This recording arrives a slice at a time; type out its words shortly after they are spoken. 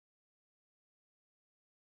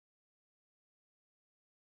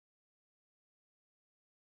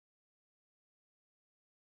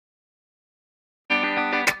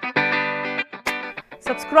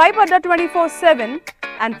Subscribe Adda 24/7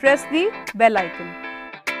 and press the bell icon.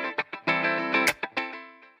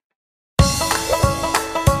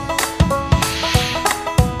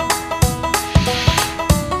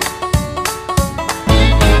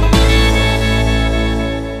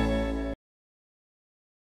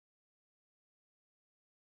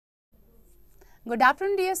 Good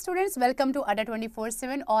afternoon dear students, welcome to अड्डा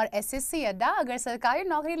 24/7 और SSC अड्डा। अगर सरकारी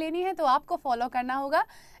नौकरी लेनी है तो आपको फॉलो करना होगा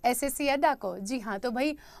एसएससी अड्डा को। जी हाँ, तो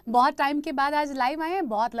भाई बहुत टाइम के बाद आज लाइव आए हैं,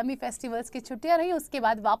 बहुत लंबी फेस्टिवल्स की छुट्टियां रही, उसके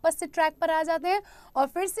बाद वापस से ट्रैक पर आ जाते हैं और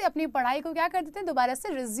फिर से अपनी पढ़ाई को क्या कर देते हैं, दोबारा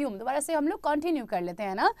से रिज्यूम, दोबारा से हम लोग कंटिन्यू कर लेते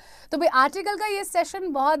हैं ना। तो भाई आर्टिकल का ये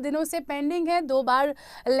सेशन बहुत दिनों से पेंडिंग है, 2 बार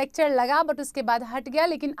लेक्चर लगा बट उसके बाद हट गया,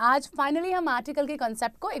 लेकिन आज फाइनली हम आर्टिकल के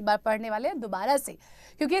कॉन्सेप्ट को एक बार पढ़ने वाले हैं दोबारा से,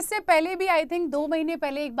 क्योंकि इससे पहले भी आई थिंक 2 महीने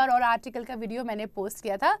पहले एक बार और आर्टिकल का वीडियो मैंने पोस्ट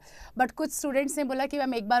किया था, बट कुछ स्टूडेंट्स ने बोला कि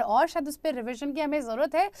मैम एक बार और शायद उस पर रिविजन की हमें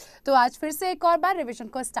ज़रूरत है, तो आज फिर से एक और बार रिविजन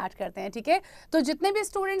को स्टार्ट करते हैं। ठीक है, तो जितने भी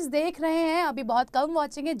स्टूडेंट्स देख रहे हैं, अभी बहुत कम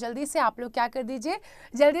वॉचिंग है, जल्दी से आप लोग क्या कर दीजिए,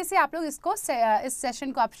 जल्दी से आप लोग इसको इस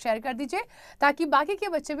सेशन को आप शेयर कर दीजिए ताकि बाकी के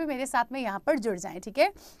बच्चे भी मेरे साथ में यहाँ पर जुड़ जाएँ। ठीक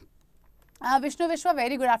है, विष्णु विश्वा,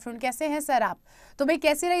 वेरी गुड आफ्टरनून, कैसे हैं सर आप? तो भाई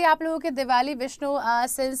कैसी रही आप लोगों की दिवाली? विष्णु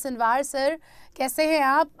सिनवार सर कैसे हैं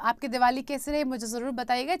आप? आपकी दिवाली कैसी रही मुझे ज़रूर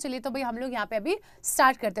बताइएगा। चलिए तो भाई हम लोग यहाँ पे अभी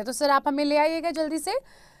स्टार्ट करते हैं, तो सर आप हमें ले आइएगा जल्दी से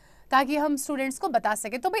ताकि हम स्टूडेंट्स को बता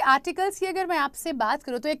सकें। तो भाई आर्टिकल्स की अगर मैं आपसे बात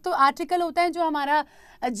करूँ तो एक तो आर्टिकल होता है जो हमारा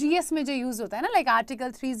जीएस में जो यूज़ होता है ना, लाइक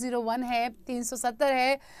आर्टिकल 301 है, 370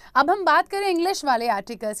 है। अब हम बात करें इंग्लिश वाले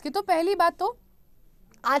आर्टिकल्स की, तो पहली बात तो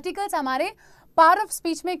आर्टिकल्स हमारे पार्ट ऑफ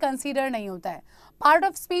स्पीच में कंसीडर नहीं होता है। पार्ट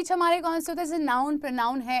ऑफ स्पीच हमारे कौन से होते हैं, जैसे नाउन,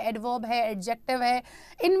 प्रोनाउन है, एडवर्ब है, एडजेक्टिव है,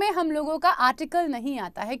 इनमें हम लोगों का आर्टिकल नहीं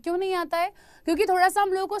आता है। क्यों नहीं आता है? क्योंकि थोड़ा सा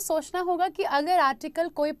हम लोगों को सोचना होगा कि अगर आर्टिकल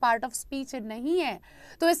कोई पार्ट ऑफ स्पीच नहीं है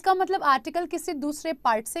तो इसका मतलब आर्टिकल किसी दूसरे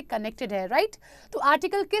पार्ट से कनेक्टेड है, राइट? तो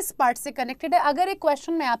आर्टिकल किस पार्ट से कनेक्टेड है? अगर एक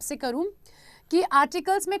क्वेश्चन मैं आपसे करूँ कि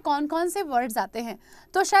आर्टिकल्स में कौन कौन से वर्ड्स आते हैं,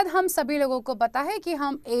 तो शायद हम सभी लोगों को पता है कि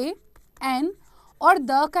हम ए, एन और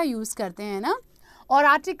द का यूज़ करते हैं ना। और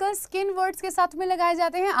आर्टिकल्स किन वर्ड्स के साथ में लगाए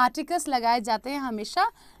जाते हैं? आर्टिकल्स लगाए जाते हैं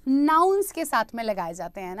हमेशा नाउन्स के साथ में लगाए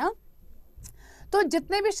जाते हैं ना। तो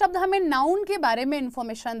जितने भी शब्द हमें नाउन के बारे में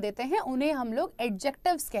इंफॉर्मेशन देते हैं उन्हें हम लोग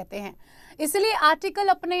एडजेक्टिव्स कहते हैं। इसलिए आर्टिकल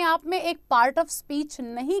अपने आप में एक पार्ट ऑफ स्पीच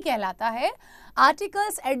नहीं कहलाता है।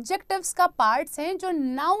 आर्टिकल्स एडजेक्टिव्स का पार्ट्स हैं जो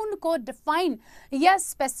नाउन को डिफाइन या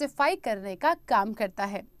स्पेसिफाई करने का काम करता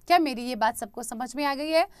है। क्या मेरी ये बात सबको समझ में आ गई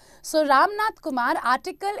है? सो Ramnath Kumar,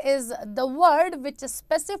 article is the word which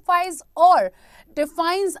specifies और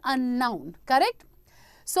defines a noun, correct?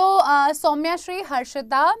 So Saumya Shri,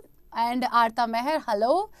 Harshita and Arta Meher,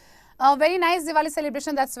 hello. Very nice Diwali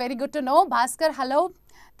celebration, that's very good to know. Bhaskar, hello.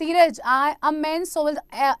 Tiraj, a man sold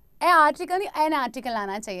article नहीं, an article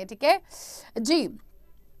आना चाहिए, ठीक है जी।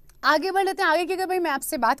 आगे बढ़ लेते हैं आगे की। अगर भाई मैं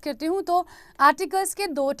आपसे बात करती हूँ तो आर्टिकल्स के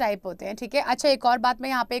 2 टाइप होते हैं, ठीक है। अच्छा, एक और बात मैं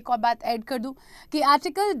यहाँ पे एक और बात ऐड कर दूँ कि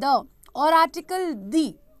आर्टिकल द और आर्टिकल दी,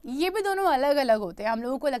 ये भी दोनों अलग अलग होते हैं। हम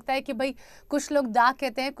लोगों को लगता है कि भाई कुछ लोग दा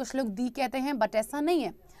कहते हैं, कुछ लोग दी कहते हैं, बट ऐसा नहीं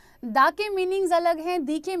है। दा के मीनिंग्स अलग हैं,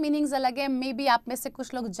 दी के मीनिंग्स अलग हैं। मे बी आप में से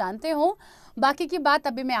कुछ लोग जानते हो, बाकी की बात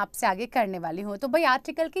अभी मैं आपसे आगे करने वाली हूँ। तो भाई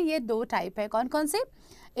आर्टिकल के ये 2 टाइप है, कौन कौन से?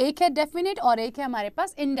 एक है डेफिनेट और एक है हमारे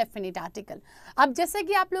पास इनडेफिनेट आर्टिकल। अब जैसे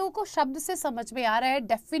कि आप लोगों को शब्द से समझ में आ रहा है,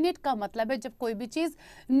 डेफिनेट का मतलब है जब कोई भी चीज़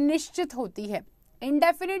निश्चित होती है,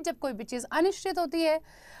 इनडेफिनेट जब कोई भी चीज़ अनिश्चित होती है।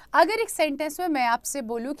 अगर एक सेंटेंस में मैं आपसे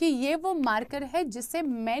बोलूँ कि ये वो मार्कर है जिसे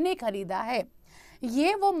मैंने खरीदा है,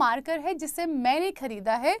 ये वो मार्कर है जिसे मैंने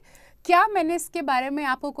खरीदा है, क्या मैंने इसके बारे में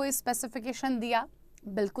आपको कोई स्पेसिफिकेशन दिया?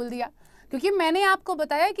 बिल्कुल दिया, क्योंकि मैंने आपको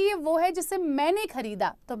बताया कि ये वो है जिसे मैंने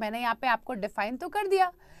खरीदा, तो मैंने यहाँ पे आपको डिफाइन तो कर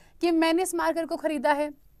दिया कि मैंने इस मार्कर को खरीदा है।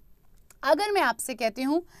 अगर मैं आपसे कहती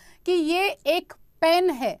हूँ कि ये एक पेन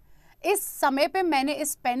है, इस समय पे मैंने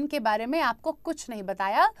इस पेन के बारे में आपको कुछ नहीं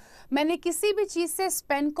बताया, मैंने किसी भी चीज़ से इस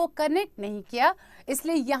पेन को कनेक्ट नहीं किया,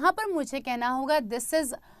 इसलिए यहाँ पर मुझे कहना होगा दिस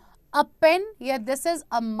इज अ पेन या दिस इज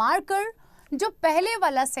अ मार्कर। जो पहले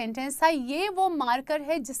वाला सेंटेंस था, ये वो मार्कर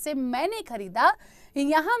है जिसे मैंने खरीदा,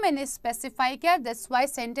 यहाँ मैंने स्पेसिफाई किया, that's why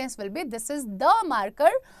sentence will be this is the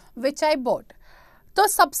marker which I bought. तो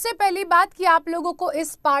सबसे पहली बात कि आप लोगों को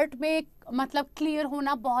इस पार्ट में मतलब क्लियर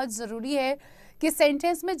होना बहुत ज़रूरी है कि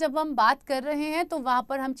सेंटेंस में जब हम बात कर रहे हैं तो वहाँ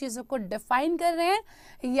पर हम चीज़ों को डिफाइन कर रहे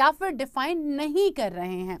हैं या फिर डिफाइन नहीं कर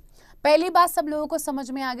रहे हैं। पहली बात सब लोगों को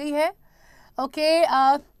समझ में आ गई है?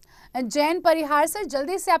 ओके, जैन परिहार से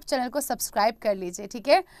जल्दी से आप चैनल को सब्सक्राइब कर लीजिए, ठीक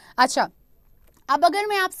है। अच्छा, अब अगर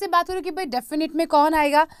मैं आपसे बात करूँ कि भाई डेफिनेट में कौन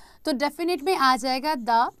आएगा, तो डेफिनेट में आ जाएगा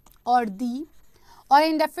द और दी, और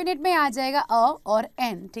इनडेफिनेट में आ जाएगा अ और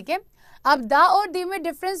एन, ठीक है। अब द और दी में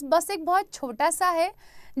डिफरेंस बस एक बहुत छोटा सा है।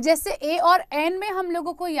 जैसे ए और एन में हम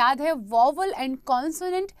लोगों को याद है वॉवल एंड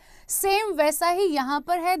कॉन्सोनेंट, सेम वैसा ही यहाँ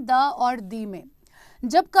पर है द और दी में।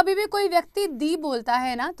 जब कभी भी कोई व्यक्ति दी बोलता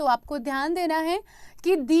है ना, तो आपको ध्यान देना है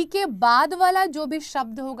कि दी के बाद वाला जो भी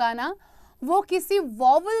शब्द होगा ना, वो किसी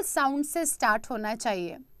वॉवल साउंड से स्टार्ट होना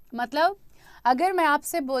चाहिए। मतलब अगर मैं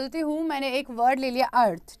आपसे बोलती हूँ, मैंने एक वर्ड ले लिया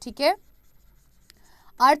अर्थ, ठीक है,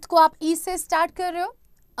 अर्थ को आप ई से स्टार्ट कर रहे हो,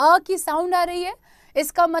 अ की साउंड आ रही है,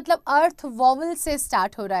 इसका मतलब अर्थ वॉवल से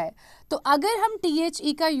स्टार्ट हो रहा है। तो अगर हम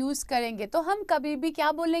THE का यूज करेंगे तो हम कभी भी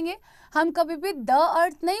क्या बोलेंगे, हम कभी भी द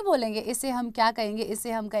अर्थ नहीं बोलेंगे, इसे हम क्या कहेंगे,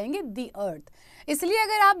 इसे हम कहेंगे दी अर्थ। इसलिए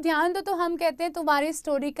अगर आप ध्यान दो तो हम कहते हैं तुम्हारी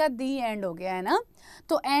स्टोरी का दी एंड हो गया है ना,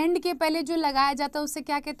 तो एंड के पहले जो लगाया जाता है उसे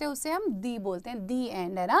क्या कहते हैं, उसे हम दी बोलते हैं, दी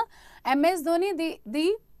एंड, है ना। MS धोनी दी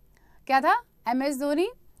क्या था, MS धोनी,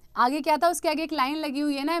 आगे क्या था, उसके आगे एक लाइन लगी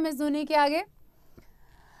हुई है ना MS धोनी के आगे,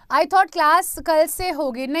 आई थॉट क्लास कल से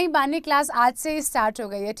होगी, नहीं बानी क्लास आज से ही स्टार्ट हो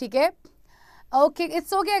गई है, ठीक है, ओके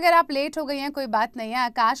इट्स ओके अगर आप लेट हो गई हैं कोई बात नहीं है।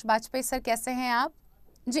 आकाश वाजपेयी सर कैसे हैं आप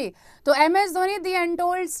जी। तो MS Dhoni the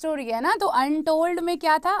untold story है ना, तो अनटोल्ड में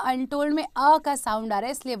क्या था, अनटोल्ड में अ का साउंड आ रहा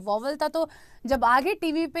है इसलिए वॉवल था। तो जब आगे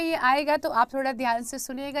टीवी पे ये आएगा तो आप थोड़ा ध्यान से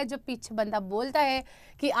सुनिएगा, जो पीछे बंदा बोलता है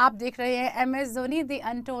कि आप देख रहे हैं MS Dhoni the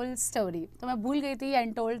untold story, तो मैं भूल गई थी ये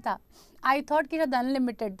अनटोल्ड था, आई थॉट कि शायद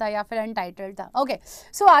अनलिमिटेड था या फिर अनटाइटल्ड था। ओके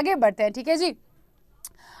सो आगे बढ़ते हैं, ठीक है जी।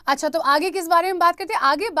 अच्छा तो आगे किस बारे में बात करते हैं,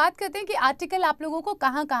 आगे बात करते हैं कि आर्टिकल आप लोगों को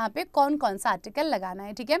कहाँ कहाँ पे कौन कौन सा आर्टिकल लगाना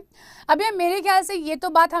है, ठीक है। अब यार मेरे ख्याल से ये तो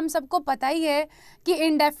बात हम सबको पता ही है कि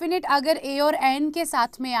इंडेफिनिट अगर ए और एन के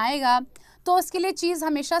साथ में आएगा तो उसके लिए चीज़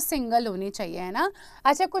हमेशा सिंगल होनी चाहिए, है ना।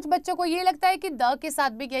 अच्छा कुछ बच्चों को ये लगता है कि द के साथ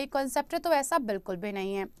भी यही कॉन्सेप्ट है, तो ऐसा बिल्कुल भी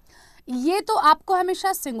नहीं है। ये तो आपको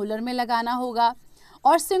हमेशा सिंगुलर में लगाना होगा,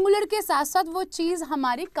 और सिंगुलर के साथ साथ वो चीज़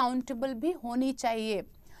हमारी काउंटेबल भी होनी चाहिए।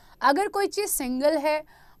 अगर कोई चीज़ सिंगल है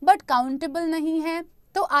बट काउंटेबल नहीं है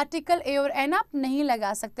तो आर्टिकल ए और एन आप नहीं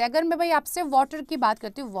लगा सकते। अगर मैं भाई आपसे वाटर की बात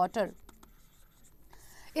करती हूँ, वाटर,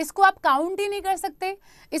 इसको आप काउंट ही नहीं कर सकते,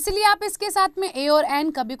 इसलिए आप इसके साथ में ए और एन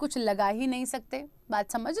कभी कुछ लगा ही नहीं सकते।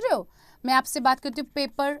 बात समझ रहे हो। मैं आपसे बात करती हूँ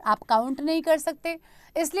पेपर, आप काउंट नहीं कर सकते,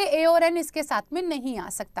 इसलिए ए और एन इसके साथ में नहीं आ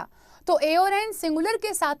सकता। तो ए और एन सिंगुलर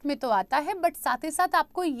के साथ में तो आता है, बट साथ ही साथ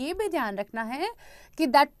आपको ये भी ध्यान रखना है कि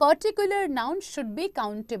that particular noun should be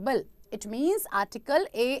countable. It means article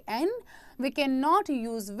A N V can not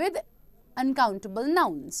use with uncountable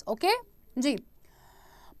nouns, okay जी।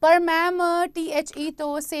 पर मैम THE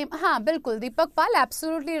तो सेम, हाँ बिल्कुल दीपक पाल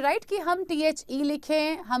एब्सोल्युटली राइट कि हम THE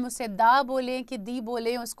लिखें, हम उसे दा बोलें कि दी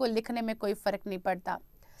बोलें, उसको लिखने में कोई फर्क नहीं पड़ता।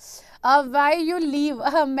 Why you leave?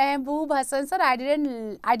 Mehboob Hasan sir,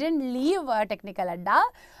 I didn't leave technical अड्डा,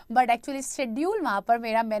 बट एक्चुअली शेड्यूल वहाँ पर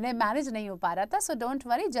मैंने मैनेज नहीं हो पा रहा था, सो डोंट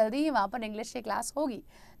वरी, जल्दी ही वहाँ पर इंग्लिश की क्लास होगी,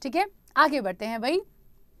 ठीक है। आगे बढ़ते हैं भाई।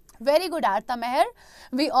 Very good आरता Mehar,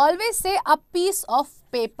 we always say a piece of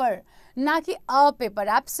paper, ना कि अ पेपर,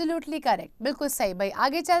 एब्सोल्युटली करेक्ट, बिल्कुल सही भाई।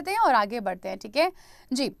 आगे चलते हैं और आगे बढ़ते हैं, ठीक है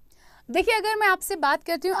जी। देखिए अगर मैं आपसे बात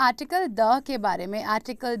करती हूँ आर्टिकल द के बारे में,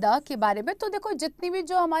 आर्टिकल द के बारे में, तो देखो जितनी भी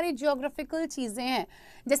जो हमारी जियोग्राफिकल चीज़ें हैं,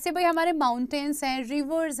 जैसे भाई हमारे माउंटेन्स हैं,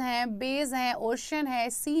 रिवर्स हैं, बेज हैं, ओशन है,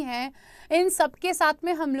 सी हैं, इन सब के साथ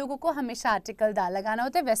में हम लोगों को हमेशा आर्टिकल द लगाना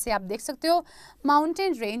होता है। वैसे आप देख सकते हो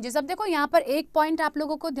माउंटेन रेंजेस, अब देखो यहाँ पर एक पॉइंट आप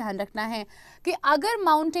लोगों को ध्यान रखना है कि अगर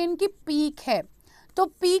माउंटेन की पीक है तो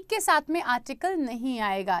पीक के साथ में आर्टिकल नहीं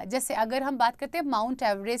आएगा। जैसे अगर हम बात करते हैं माउंट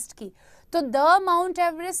एवरेस्ट की, तो द माउंट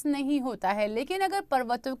एवरेस्ट नहीं होता है, लेकिन अगर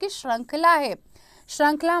पर्वतों की श्रृंखला है,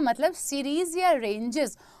 श्रृंखला मतलब सीरीज या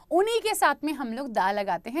रेंजेस, उन्हीं के साथ में हम लोग दा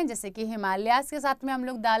लगाते हैं। जैसे कि हिमालयास के साथ में हम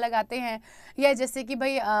लोग दा लगाते हैं, या जैसे कि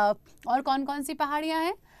भाई और कौन कौन सी पहाड़ियाँ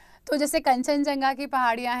हैं, तो जैसे कंचनजंगा की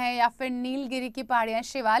पहाड़ियाँ हैं, या फिर नीलगिरी की पहाड़ियाँ,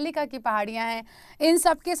 शिवालिका की पहाड़ियाँ हैं, इन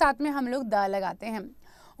सब के साथ में हम लोग दा लगाते हैं।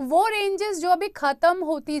 वो रेंजेस जो अभी ख़त्म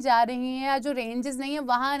होती जा रही हैं या जो रेंजेस नहीं है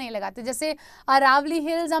वहाँ नहीं लगाते। जैसे अरावली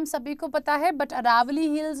हिल्स हम सभी को पता है, बट अरावली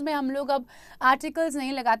हिल्स में हम लोग अब आर्टिकल्स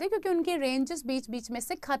नहीं लगाते क्योंकि उनकी रेंजेस बीच बीच में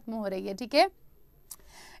से ख़त्म हो रही है, ठीक है।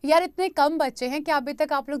 यार इतने कम बच्चे हैं कि अभी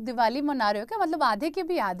तक आप लोग दिवाली मना रहे हो क्या, मतलब आधे के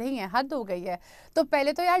भी आधे ही हैं, हद हो गई है। तो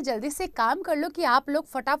पहले तो यार जल्दी से काम कर लो कि आप लोग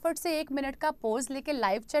फटाफट से 1 मिनट का पोज लेके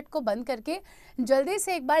लाइव चैट को बंद करके जल्दी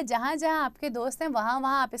से एक बार जहाँ जहाँ आपके दोस्त हैं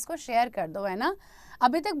वहाँ आप इसको शेयर कर दो, है ना।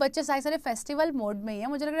 अभी तक बच्चे सारे फेस्टिवल मोड में ही है,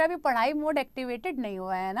 मुझे लग रहा है अभी पढ़ाई मोड एक्टिवेटेड नहीं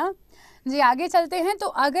हुआ है ना जी। आगे चलते हैं। तो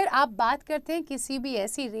अगर आप बात करते हैं किसी भी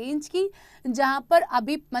ऐसी रेंज की जहाँ पर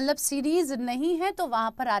अभी मतलब सीरीज नहीं है तो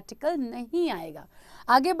वहाँ पर आर्टिकल नहीं आएगा।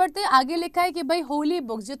 आगे बढ़ते हैं। आगे लिखा है कि भाई होली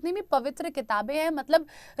बुक्स, जितनी भी पवित्र किताबें हैं, मतलब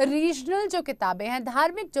रीजनल जो किताबें हैं,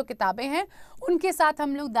 धार्मिक जो किताबें हैं, उनके साथ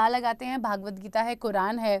हम लोग दा लगाते हैं। भागवत गीता है,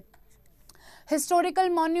 कुरान है, हिस्टोरिकल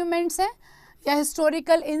मॉन्यूमेंट्स हैं या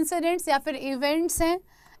हिस्टोरिकल इंसिडेंट्स या फिर इवेंट्स हैं।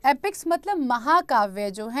 एपिक्स मतलब महाकाव्य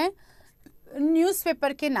जो हैं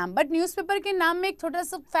न्यूज़पेपर के नाम। बट न्यूज़पेपर के नाम में एक छोटा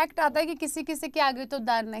सा फैक्ट आता है कि किसी किसी के आगे तो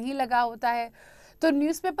द नहीं लगा होता है। तो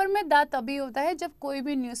न्यूज़पेपर में द तभी होता है जब कोई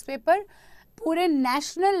भी न्यूज़पेपर पूरे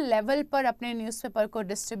नेशनल लेवल पर अपने न्यूज़पेपर को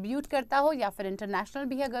डिस्ट्रीब्यूट करता हो या फिर इंटरनेशनल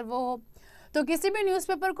भी अगर वो हो। तो किसी भी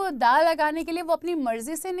न्यूज़पेपर को द लगाने के लिए वो अपनी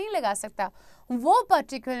मर्जी से नहीं लगा सकता। वो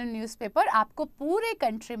पर्टिकुलर न्यूज़पेपर आपको पूरे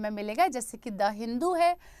कंट्री में मिलेगा, जैसे कि द हिंदू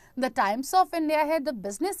है, द टाइम्स ऑफ इंडिया है, द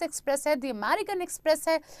बिजनेस एक्सप्रेस है, द अमेरिकन एक्सप्रेस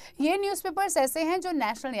है। ये न्यूज़पेपर्स ऐसे हैं जो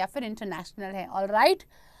नेशनल या फिर इंटरनेशनल है। ऑलराइट,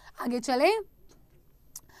 आगे चलें।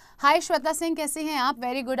 हाय श्वेता सिंह, कैसे हैं आप?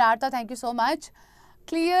 Very good आर्ता, thank you so much.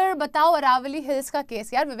 Clear बताओ अरावली हिल्स का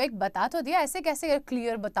केस। यार विवेक बता तो दिया, ऐसे कैसे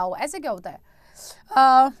क्लियर बताओ, ऐसे क्या होता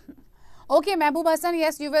है? Okay Mehboob Hasan,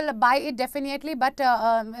 yes you will buy it definitely, but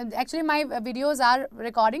actually my videos are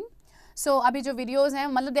recording. सो अभी जो वीडियोस हैं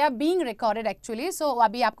मतलब they are being recorded actually. सो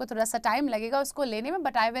अभी आपको थोड़ा सा टाइम लगेगा उसको लेने में,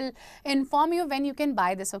 but I will inform you when you can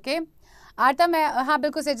by this. Okay आर्ता, मैं हाँ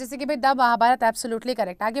बिल्कुल सही, जैसे कि भाई द महाभारत, एब्सोल्युटली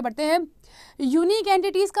करेक्ट। आगे बढ़ते हैं। यूनिक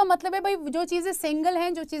एंटिटीज़ का मतलब है भाई जो चीज़ें सिंगल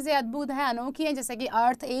हैं, जो चीज़ें अद्भुत हैं, अनोखी हैं, जैसे कि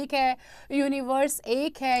अर्थ एक है, यूनिवर्स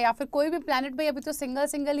एक है, या फिर कोई भी प्लैनेट भाई अभी तो सिंगल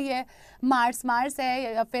सिंगल ही है, मार्स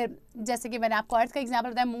है, या फिर जैसे कि मैंने आपको अर्थ का एग्जाम्पल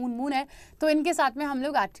बताया, मून है। तो इनके साथ में हम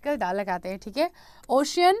लोग आर्टिकल द लगाते हैं, ठीक है।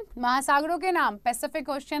 ओशियन, महासागरों के नाम, पैसिफिक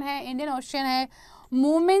ओशियन है, इंडियन ओशियन है।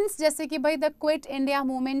 मूवमेंट्स, जैसे कि भाई द क्विट इंडिया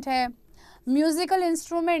मूवमेंट है। Musical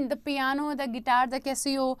instrument, the piano, the guitar, the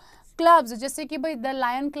Casio. Clubs, जैसे कि भाई द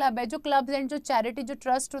लायन क्लब है, जो क्लब्स एंड जो चैरिटी जो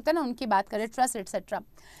ट्रस्ट होता है ना उनकी बात करें, ट्रस्ट एटसेट्रा।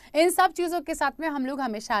 इन सब चीज़ों के साथ में हम लोग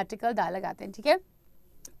हमेशा आर्टिकल द लगाते हैं, ठीक है।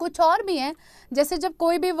 कुछ और भी हैं, जैसे जब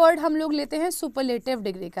कोई भी वर्ड हम लोग लेते हैं सुपरलेटिव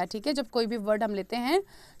डिग्री का, ठीक है। जब कोई भी वर्ड हम लेते हैं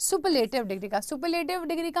सुपरलेटिव डिग्री का, सुपरलेटिव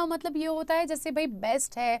डिग्री का मतलब ये होता है जैसे भाई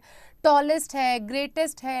बेस्ट है, टॉलेस्ट है,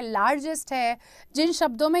 ग्रेटेस्ट है, लार्जेस्ट है, जिन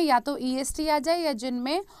शब्दों में या तो EST आ जाए या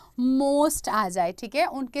जिनमें मोस्ट आ जाए, ठीक है,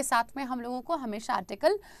 उनके साथ में हम लोगों को हमेशा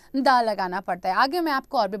आर्टिकल द लगाना पड़ता है। आगे मैं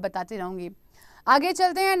आपको और भी बताती रहूँगी। आगे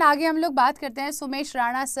चलते हैं, आगे हम लोग बात करते हैं। सुमेश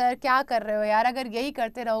राणा सर, क्या कर रहे हो यार? अगर यही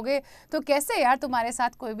करते रहोगे तो कैसे यार तुम्हारे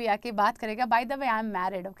साथ कोई भी आके बात करेगा? By the way I am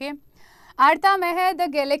married, okay. आर्ता में है द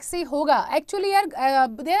गैलेक्सी होगा। एक्चुअली यार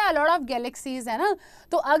there are lot of galaxies है ना,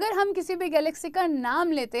 तो अगर हम किसी भी गैलेक्सी का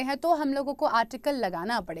नाम लेते हैं तो हम लोगों को आर्टिकल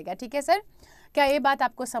लगाना पड़ेगा, ठीक है सर। क्या ये बात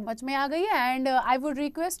आपको समझ में आ गई है? And I would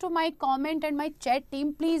request to my comment and my chat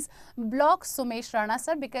team, please block Sumesh Rana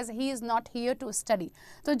sir because he is not here to study.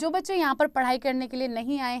 तो जो बच्चे यहाँ पर पढ़ाई करने के लिए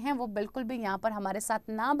नहीं आए हैं वो बिल्कुल भी यहाँ पर हमारे साथ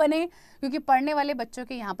ना बने, क्योंकि पढ़ने वाले बच्चों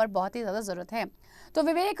की यहाँ पर बहुत ही ज़्यादा ज़रूरत है। तो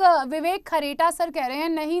विवेक खरेटा सर कह रहे हैं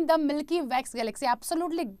नहीं, the milky wax Galaxy.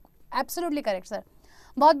 Absolutely correct sir,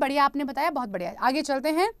 बहुत बढ़िया आपने बताया, बहुत बढ़िया। आगे चलते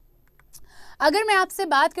हैं। अगर मैं आपसे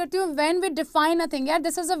बात करती हूँ when we define a thing, यार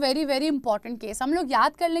this is a very very important case. हम लोग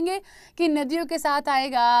याद कर लेंगे कि नदियों के साथ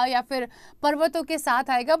आएगा या फिर पर्वतों के साथ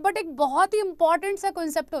आएगा, बट एक बहुत ही इंपॉर्टेंट सा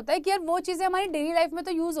कॉन्सेप्ट होता है कि यार वो चीज़ें हमारी डेली लाइफ में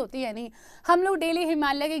तो यूज़ होती है नहीं। हम लोग डेली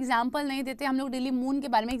हिमालय के एग्जाम्पल नहीं देते, हम लोग डेली मून के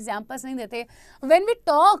बारे में एग्जाम्पल्स नहीं देते। व्हेन वी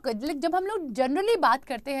टॉक, जब हम लोग जनरली बात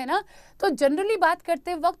करते हैं ना, तो जनरली बात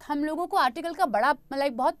करते वक्त हम लोगों को आर्टिकल का बड़ा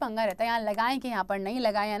मतलब बहुत पंगा रहता है, यहाँ लगाएं कि यहाँ पर नहीं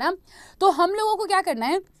लगाएं, है ना। तो हम लोगों को क्या करना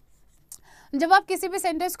है, जब आप किसी भी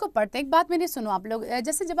सेंटेंस को पढ़ते हैं, एक बात मेरी सुनो आप लोग,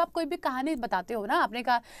 जैसे जब आप कोई भी कहानी बताते हो ना, आपने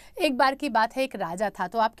कहा एक बार की बात है एक राजा था,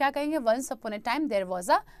 तो आप क्या कहेंगे? Once upon A time there was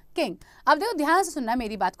a king. अब देखो ध्यान से सुनना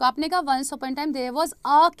मेरी बात को, आपने कहा once upon A time there was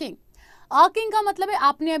a king. A king का मतलब है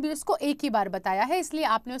आपने अभी उसको एक ही बार बताया है, इसलिए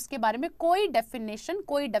आपने उसके बारे में कोई डेफिनेशन,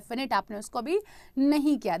 कोई डेफिनेट आपने उसको अभी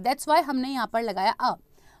नहीं किया। दैट्स वाई हमने यहाँ पर लगाया अ।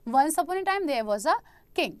 Once upon A time there was a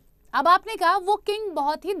king. अब आपने कहा वो किंग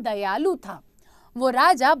बहुत ही दयालु था, वो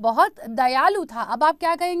राजा बहुत दयालु था। अब आप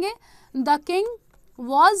क्या कहेंगे? The king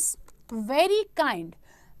was very kind.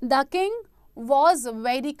 The king was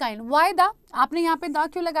very kind. Why the? आपने यहाँ पे द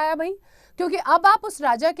क्यों लगाया भाई? क्योंकि अब आप उस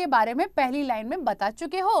राजा के बारे में पहली लाइन में बता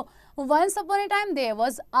चुके हो। Once upon A time there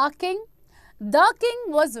was a king, the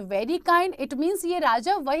king was very kind. It means ये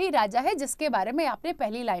राजा वही राजा है जिसके बारे में आपने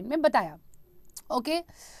पहली लाइन में बताया, ओके।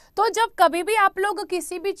 तो जब कभी भी आप लोग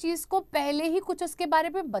किसी भी चीज को पहले ही कुछ उसके बारे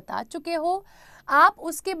में बता चुके हो, आप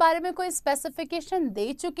उसके बारे में कोई स्पेसिफिकेशन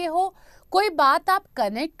दे चुके हो, कोई बात आप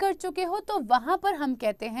कनेक्ट कर चुके हो, तो वहां पर हम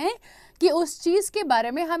कहते हैं कि उस चीज के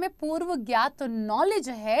बारे में हमें पूर्व ज्ञात नॉलेज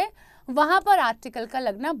है, वहां पर आर्टिकल का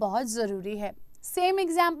लगना बहुत जरूरी है। सेम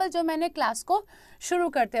एग्जाम्पल जो मैंने क्लास को शुरू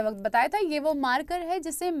करते वक्त बताया था, ये वो मार्कर है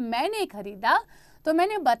जिसे मैंने खरीदा, तो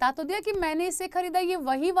मैंने बता तो दिया कि मैंने इसे खरीदा, ये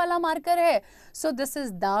वही वाला मार्कर है, so this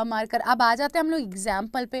is the marker. अब आ जाते हैं हम लोग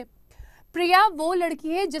एग्जाम्पल पे। प्रिया वो लड़की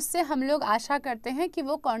है जिससे हम लोग आशा करते हैं कि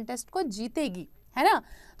वो कॉन्टेस्ट को जीतेगी। है ना।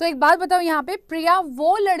 तो एक बात बताओ यहाँ पे, प्रिया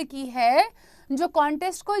वो लड़की है जो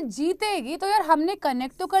कॉन्टेस्ट को जीतेगी, तो यार हमने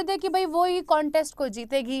कनेक्ट तो कर दिया कि भाई वो ही कॉन्टेस्ट को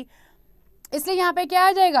जीतेगी, इसलिए यहाँ पे क्या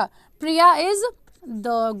आ जाएगा, प्रिया is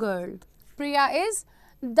the girl, Priya is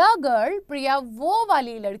the girl, प्रिया वो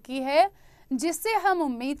वाली लड़की है जिससे हम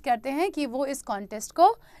उम्मीद करते हैं कि वो इस कॉन्टेस्ट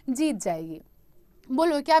को जीत जाएगी।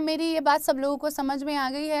 बोलो क्या मेरी ये बात सब लोगों को समझ में आ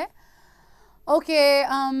गई है? ओके,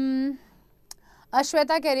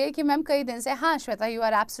 श्वेता कह रही है कि मैम कई दिन से, हाँ Shweta you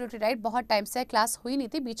are absolutely right, बहुत टाइम से क्लास हुई नहीं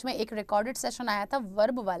थी, बीच में एक रिकॉर्डेड सेशन आया था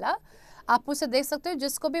वर्ब वाला, आप उसे देख सकते हो।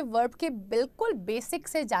 जिसको भी वर्ब के बिल्कुल बेसिक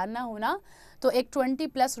से जानना हो ना, तो एक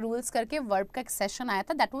 20+ रूल्स करके वर्ब का एक सेशन आया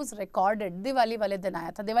था, दैट वाज रिकॉर्डेड, दिवाली वाले दिन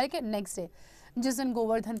आया था, दिवाली के नेक्स्ट डे जिस दिन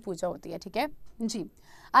गोवर्धन पूजा होती है, ठीक है जी।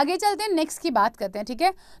 आगे चलते हैं, नेक्स्ट की बात करते हैं, ठीक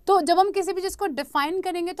है। तो जब हम किसी भी चीज़ को डिफाइन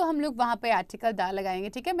करेंगे तो हम लोग वहाँ पे आर्टिकल दा लगाएंगे,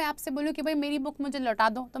 ठीक है। मैं आपसे बोलूँ कि भाई मेरी बुक मुझे लौटा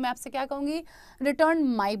दो, तो मैं आपसे क्या कहूँगी, रिटर्न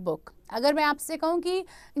माई बुक। अगर मैं आपसे कहूँ कि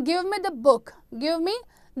give me the book, give me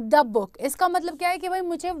the book, इसका मतलब क्या है कि भाई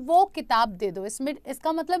मुझे वो किताब दे दो, इसमें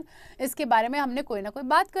इसका मतलब इसके बारे में हमने कोई ना कोई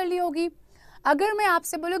बात कर ली होगी। अगर मैं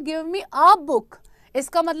आपसे बोलूँ गिव मी अ बुक,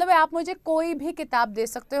 इसका मतलब है आप मुझे कोई भी किताब दे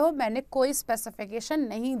सकते हो, मैंने कोई स्पेसिफिकेशन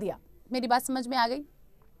नहीं दिया। मेरी बात समझ में आ गई?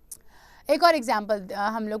 एक और एग्जाम्पल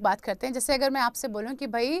हम लोग बात करते हैं, जैसे अगर मैं आपसे बोलूँ कि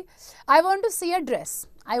भाई I want to C a dress,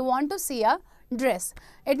 I want to C a dress,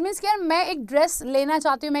 it means कि यार मैं एक ड्रेस लेना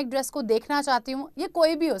चाहती हूँ, मैं एक ड्रेस को देखना चाहती हूँ, ये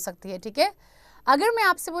कोई भी हो सकती है, ठीक है। अगर मैं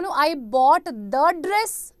आपसे बोलूँ आई बॉट द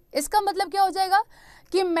ड्रेस, इसका मतलब क्या हो जाएगा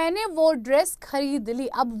कि मैंने वो ड्रेस खरीद ली।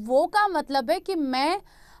 अब वो का मतलब है कि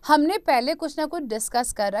हमने पहले कुछ ना कुछ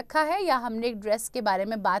डिस्कस कर रखा है, या हमने एक ड्रेस के बारे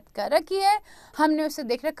में बात कर रखी है, हमने उसे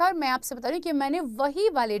देख रखा है, और मैं आपसे बता रही हूँ कि मैंने वही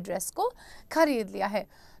वाली ड्रेस को खरीद लिया है।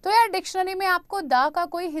 तो यार डिक्शनरी में आपको द का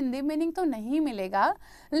कोई हिंदी मीनिंग तो नहीं मिलेगा,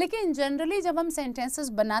 लेकिन जनरली जब हम सेंटेंसेस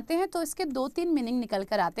बनाते हैं तो इसके 2-3 मीनिंग निकल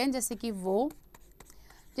कर आते हैं, जैसे कि वो,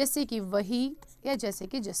 जैसे कि वही, या जैसे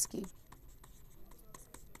कि जिसकी।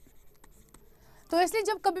 तो इसलिए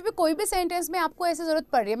जब कभी भी कोई भी सेंटेंस में आपको ऐसी ज़रूरत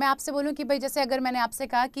पड़ रही है, मैं आपसे बोलूँ कि भाई जैसे अगर मैंने आपसे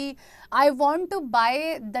कहा कि I want to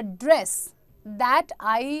by the dress that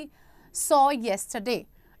I saw yesterday,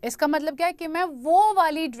 इसका मतलब क्या है कि मैं वो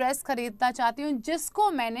वाली ड्रेस खरीदना चाहती हूँ जिसको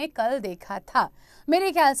मैंने कल देखा था।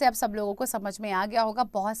 मेरे ख्याल से आप सब लोगों को समझ में आ गया होगा,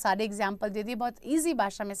 बहुत सारे एग्जाम्पल दे दिए, बहुत ईजी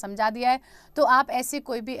भाषा में समझा दिया है, तो आप ऐसे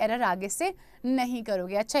कोई भी एरर आगे से नहीं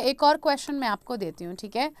करोगे। अच्छा एक और क्वेश्चन मैं आपको देती हूँ,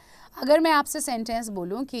 ठीक है। अगर मैं आपसे सेंटेंस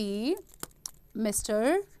बोलूँ कि Mr.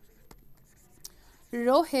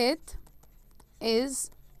 Rohit is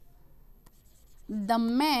the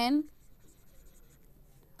man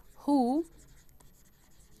who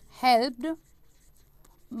helped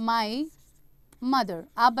my mother,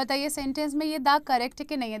 आप बताइए सेंटेंस में ये द करेक्ट है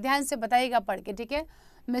कि नहीं है, ध्यान से बताइएगा पढ़ के, ठीक है।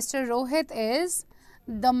 Mister Rohit is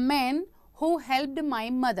the man who helped my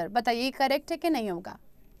mother, बताइए करेक्ट है कि नहीं होगा?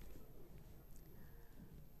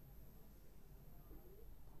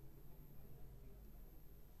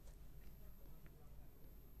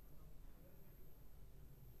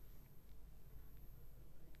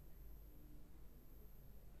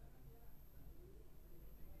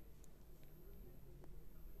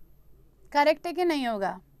 करेक्ट है कि नहीं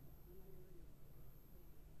होगा?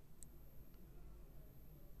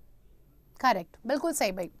 करेक्ट, बिल्कुल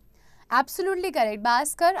सही भाई, एब्सोल्युटली करेक्ट।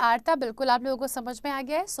 भास्कर, आरता, बिल्कुल आप लोगों को समझ में आ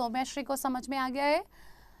गया है, सौम्याश्री को समझ में आ गया है,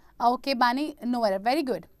 ओके बानी, नो एरर, वेरी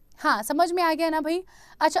गुड, हाँ समझ में आ गया ना भाई।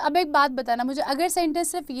 अच्छा अब एक बात बताना मुझे, अगर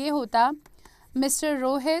सेंटेंस सिर्फ ये होता mister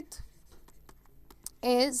Rohit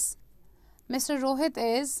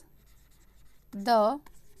is the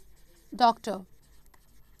doctor,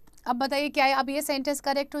 अब बताइए क्या है, अब ये सेंटेंस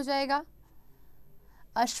करेक्ट हो जाएगा?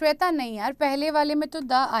 श्वेता नहीं यार, पहले वाले में तो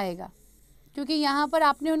द आएगा, क्योंकि यहाँ पर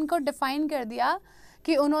आपने उनको डिफाइन कर दिया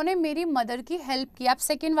कि उन्होंने मेरी मदर की हेल्प की। आप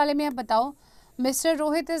सेकंड वाले में आप बताओ mister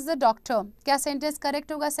Rohit is the doctor, क्या सेंटेंस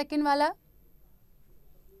करेक्ट होगा सेकंड वाला?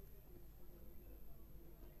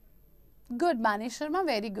 Good मानिश Sharma,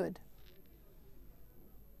 very good.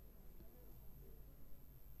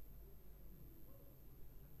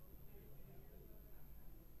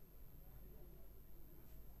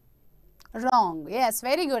 Wrong, yes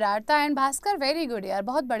very good आरता and Bhaskar, very good यार,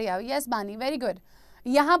 बहुत बढ़िया, यस बानी, वेरी गुड।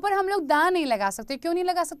 यहाँ पर हम लोग दा नहीं लगा सकते, क्यों नहीं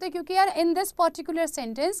लगा सकते? क्योंकि यार in this particular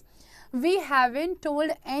sentence we haven't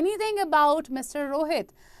told anything about mister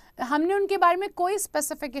Rohit, हमने उनके बारे में कोई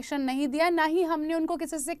स्पेसिफिकेशन नहीं दिया, ना ही हमने उनको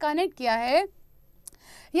किसी से कनेक्ट किया है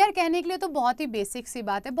यार कहने के लिए तो बहुत ही बेसिक सी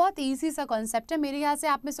बात है, बहुत इजी सा कॉन्सेप्ट है। मेरे यहाँ से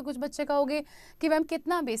आप में से कुछ बच्चे कहोगे कि मैम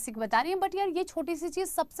कितना बेसिक बता रही हैं, बट यार ये छोटी सी चीज़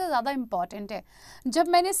सबसे ज़्यादा इंपॉर्टेंट है। जब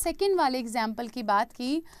मैंने सेकेंड वाले एग्जाम्पल की बात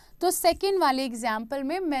की तो सेकेंड वाले एग्जाम्पल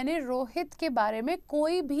में मैंने रोहित के बारे में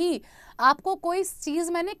कोई भी आपको कोई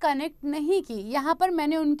चीज़ मैंने कनेक्ट नहीं की। यहाँ पर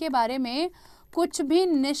मैंने उनके बारे में कुछ भी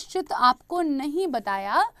निश्चित आपको नहीं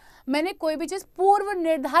बताया, मैंने कोई भी चीज़ पूर्व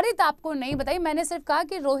निर्धारित आपको नहीं बताई। मैंने सिर्फ कहा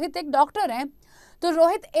कि रोहित एक डॉक्टर है, तो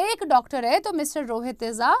रोहित एक डॉक्टर है तो mister Rohit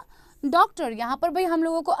is a doctor. यहाँ पर भाई हम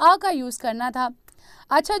लोगों को आ का यूज़ करना था।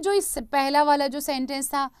 अच्छा, जो इस पहला वाला जो सेंटेंस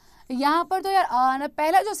था यहाँ पर तो यार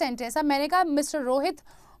पहला जो सेंटेंस था मैंने कहा मिस्टर रोहित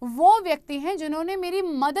वो व्यक्ति हैं जिन्होंने मेरी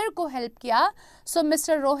मदर को हेल्प किया, सो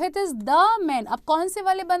mister Rohit is the man. अब कौन से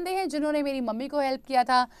वाले बंदे हैं जिन्होंने मेरी मम्मी को हेल्प किया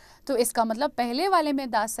था, तो इसका मतलब पहले वाले में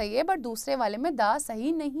द सही है बट दूसरे वाले में द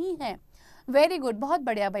सही नहीं है। वेरी गुड, बहुत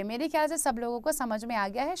बढ़िया भाई, मेरे ख्याल से सब लोगों को समझ में आ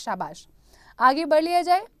गया है, शाबाश। आगे बढ़ लिया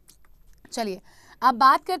जाए। चलिए अब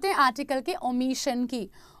बात करते हैं आर्टिकल के ओमिशन की।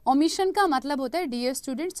 ओमिशन का मतलब होता है डियर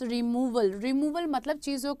स्टूडेंट्स रिमूवल। रिमूवल मतलब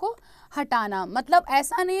चीज़ों को हटाना। मतलब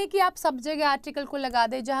ऐसा नहीं है कि आप सब जगह आर्टिकल को लगा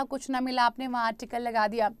दें, जहाँ कुछ ना मिला आपने वहाँ आर्टिकल लगा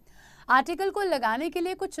दिया। आर्टिकल को लगाने के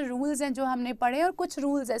लिए कुछ रूल्स हैं जो हमने पढ़े, और कुछ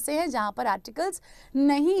रूल्स ऐसे हैं जहाँ पर आर्टिकल्स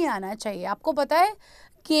नहीं आना चाहिए। आपको पता है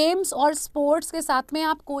गेम्स और स्पोर्ट्स के साथ में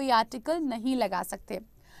आप कोई आर्टिकल नहीं लगा सकते।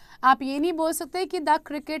 आप ये नहीं बोल सकते कि the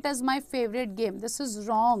cricket is my favourite game, this is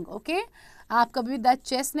wrong. Okay, आप कभी द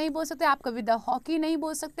चेस नहीं बोल सकते, आप कभी द हॉकी नहीं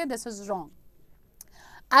बोल सकते, this is wrong.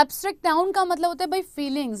 Abstract noun का मतलब होता है भाई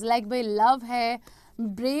फीलिंग्स, लाइक भाई लव है,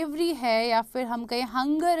 ब्रेवरी है, या फिर हम कहें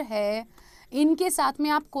हंगर है, इनके साथ में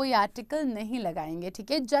आप कोई आर्टिकल नहीं लगाएंगे,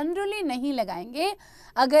 ठीक है, जनरली नहीं लगाएंगे।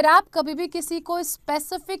 अगर आप कभी भी किसी को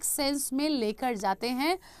स्पेसिफिक सेंस में लेकर जाते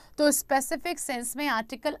हैं तो स्पेसिफिक सेंस में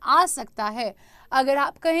आर्टिकल आ सकता है। अगर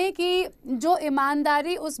आप कहें कि जो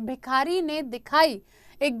ईमानदारी उस भिखारी ने दिखाई,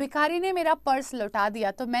 एक भिखारी ने मेरा पर्स लौटा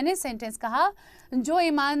दिया, तो मैंने सेंटेंस कहा जो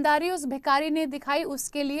ईमानदारी उस भिखारी ने दिखाई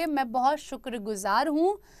उसके लिए मैं बहुत शुक्रगुजार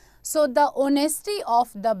हूँ। So the honesty of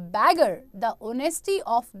the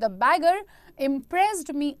beggar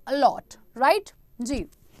impressed me a lot, right? Ji.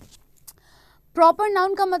 Proper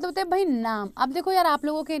noun का मतलब होता है भाई नाम। अब देखो यार आप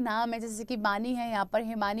लोगों के नाम है, जैसे कि बानी है, यहाँ पर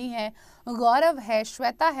हिमानी है, गौरव है,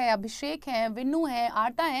 श्वेता है, अभिषेक है, विन्नू है,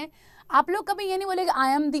 आर्ता है। आप लोग कभी ये नहीं बोलेगा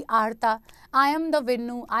I am the आर्ता, I am the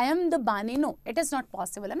विन्नू, I am the बानी, no, it is not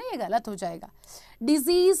possible, है ना, ये गलत हो जाएगा।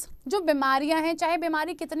 डिजीज़, जो बीमारियां हैं, चाहे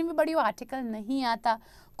बीमारी कितनी भी बड़ी हो आर्टिकल नहीं आता।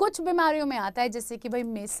 कुछ बीमारियों में आता है, जैसे कि भाई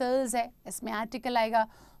मेसल्स है, इसमें आर्टिकल आएगा,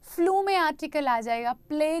 फ्लू में आर्टिकल आ जाएगा,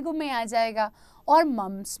 प्लेग में आ जाएगा, और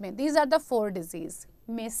मम्स में। These are the 4 disease.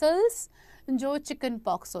 मेसल्स जो चिकन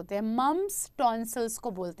पॉक्स होते हैं, मम्स टॉन्सिल्स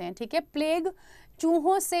को बोलते हैं, ठीक है, प्लेग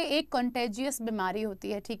चूहों से एक कंटेजियस बीमारी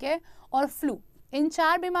होती है, ठीक है, और फ्लू, इन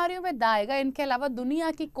 4 बीमारियों में द आएगा। इनके अलावा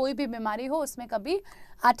दुनिया की कोई भी बीमारी हो उसमें कभी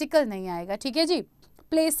आर्टिकल नहीं आएगा, ठीक है जी।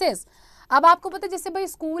 प्लेसेस, अब आपको पता है जैसे भाई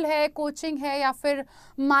स्कूल है, कोचिंग है, या फिर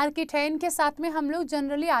मार्केट है, इनके साथ में हम लोग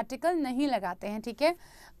जनरली आर्टिकल नहीं लगाते हैं, ठीक है।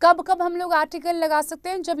 कब कब हम लोग आर्टिकल लगा सकते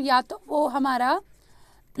हैं, जब या तो वो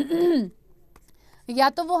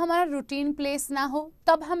हमारा रूटीन प्लेस ना हो,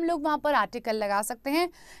 तब हम लोग वहाँ पर आर्टिकल लगा सकते हैं,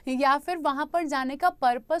 या फिर वहाँ पर जाने का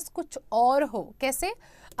पर्पस कुछ और हो। कैसे?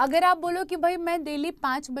 अगर आप बोलो कि भाई मैं डेली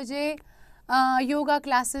 5 बजे योगा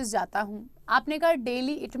क्लासेस जाता हूँ, आपने कहा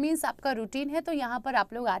डेली, इट मीन्स आपका रूटीन है, तो यहाँ पर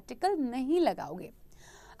आप लोग आर्टिकल नहीं लगाओगे।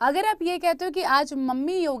 अगर आप ये कहते हो कि आज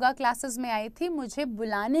मम्मी योगा क्लासेस में आई थी मुझे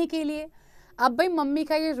बुलाने के लिए, अब भाई मम्मी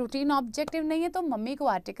का ये रूटीन ऑब्जेक्टिव नहीं है, तो मम्मी को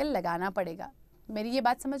आर्टिकल लगाना पड़ेगा। मेरी ये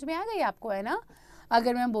बात समझ में आ गई आपको, है ना।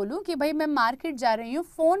 अगर मैं बोलूँ कि भाई मैं मार्केट जा रही हूँ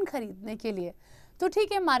फ़ोन खरीदने के लिए, तो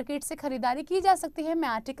ठीक है, मार्केट से खरीदारी की जा सकती है, मैं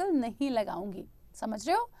आर्टिकल नहीं लगाऊंगी, समझ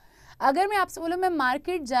रहे हो। अगर मैं आपसे बोलूँ मैं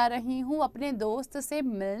मार्केट जा रही हूँ अपने दोस्त से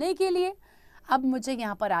मिलने के लिए, अब मुझे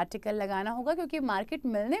यहाँ पर आर्टिकल लगाना होगा, क्योंकि मार्केट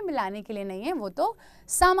मिलने मिलाने के लिए नहीं है, वो तो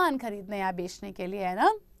सामान खरीदने या बेचने के लिए है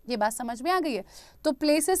ना। ये बात समझ में आ गई है। तो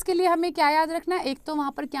प्लेसेस के लिए हमें क्या याद रखना है, एक तो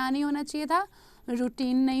वहाँ पर क्या नहीं होना चाहिए था,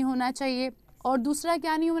 रूटीन नहीं होना चाहिए, और दूसरा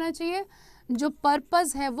क्या नहीं होना चाहिए, जो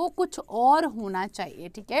पर्पस है वो कुछ और होना चाहिए,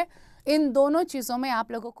 ठीक है। इन दोनों चीज़ों में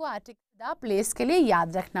आप लोगों को आर्टिकल द प्लेस के लिए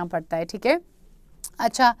याद रखना पड़ता है, ठीक है।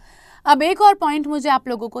 अच्छा, अब एक और पॉइंट मुझे आप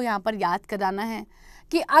लोगों को यहाँ पर याद कराना है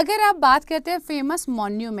कि अगर आप बात करते हैं फेमस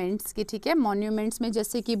मॉन्यूमेंट्स की, ठीक है, मॉन्यूमेंट्स में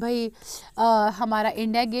जैसे कि भाई हमारा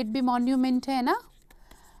इंडिया गेट भी मॉन्यूमेंट है ना।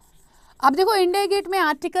 अब देखो इंडिया गेट में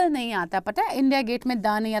आर्टिकल नहीं आता, पता है, इंडिया गेट में द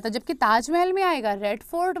नहीं आता, जबकि ताजमहल में आएगा, रेड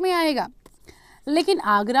फोर्ट में आएगा, लेकिन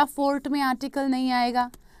आगरा फोर्ट में आर्टिकल नहीं आएगा।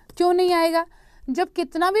 क्यों नहीं आएगा? जब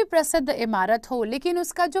कितना भी प्रसिद्ध इमारत हो लेकिन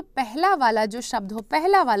उसका जो पहला वाला जो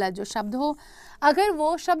शब्द हो, अगर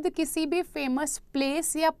वो शब्द किसी भी फेमस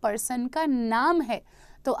प्लेस या पर्सन का नाम है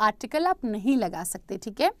तो आर्टिकल आप नहीं लगा सकते,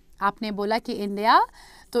 ठीक है। आपने बोला कि इंडिया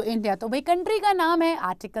तो भाई कंट्री का नाम है,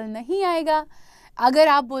 आर्टिकल नहीं आएगा। अगर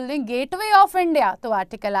आप बोल दें गेटवे ऑफ इंडिया तो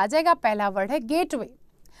आर्टिकल आ जाएगा, पहला वर्ड है गेटवे।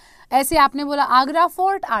 ऐसे आपने बोला आगरा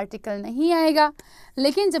फोर्ट, आर्टिकल नहीं आएगा।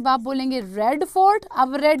 लेकिन जब आप बोलेंगे रेड फोर्ट,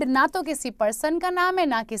 अब रेड ना तो किसी पर्सन का नाम है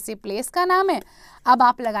ना किसी प्लेस का नाम है, अब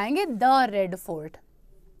आप लगाएंगे द रेड फोर्ट।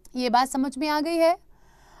 ये बात समझ में आ गई है।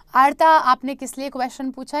 आर्ता, आपने किस लिए क्वेश्चन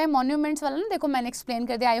पूछा है मॉन्यूमेंट्स वाला ना, देखो मैंने एक्सप्लेन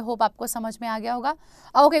कर दिया, आई होप आपको समझ में आ गया होगा।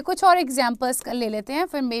 ओके, कुछ और एग्जांपल्स ले लेते हैं,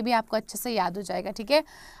 फिर मे बी आपको अच्छे से याद हो जाएगा, ठीक है।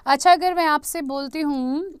 अच्छा, अगर मैं आपसे बोलती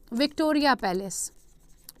हूँ विक्टोरिया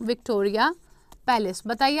पैलेस,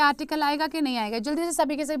 बताइए आर्टिकल आएगा कि नहीं आएगा? जल्दी से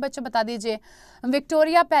सभी के सभी बच्चे बता दीजिए,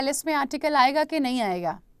 विक्टोरिया पैलेस में आर्टिकल आएगा कि नहीं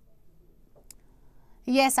आएगा?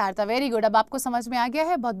 यस आर्ता, वेरी गुड, अब आपको समझ में आ गया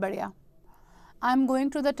है, बहुत बढ़िया। I am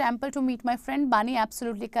going to the temple to meet my friend, बानी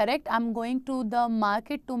absolutely correct. I am going to the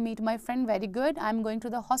market to meet my friend, very good. I am going to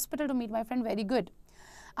the hospital to meet my friend, very good.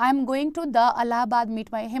 I am going to the Allahabad meet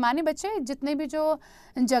my, Himani बच्चे जितने भी जो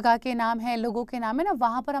जगह के नाम है, लोगों के नाम है ना,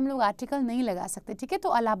 वहाँ पर हम लोग आर्टिकल नहीं लगा सकते, ठीक है।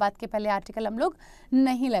 तो इलाहाबाद के पहले आर्टिकल हम लोग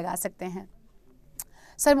नहीं लगा सकते हैं।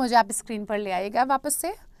 सर मुझे आप स्क्रीन पर ले आइएगा वापस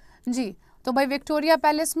से जी। तो भाई विक्टोरिया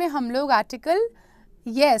पैलेस में हम लोग आर्टिकल,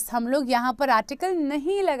 यस हम लोग यहाँ पर आर्टिकल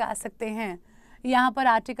नहीं लगा सकते हैं, यहाँ पर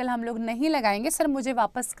आर्टिकल हम लोग नहीं लगाएंगे। सर मुझे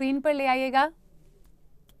वापस स्क्रीन पर ले आइएगा,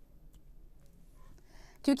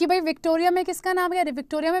 क्योंकि भाई विक्टोरिया में किसका नाम है?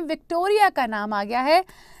 विक्टोरिया में विक्टोरिया का नाम आ गया है,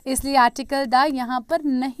 इसलिए आर्टिकल द यहाँ पर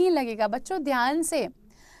नहीं लगेगा। बच्चों ध्यान से,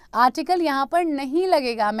 आर्टिकल यहाँ पर नहीं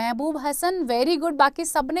लगेगा। महबूब हसन, वेरी गुड। बाकी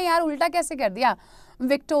सबने यार उल्टा कैसे कर दिया?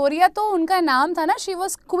 विक्टोरिया तो उनका नाम था ना, शी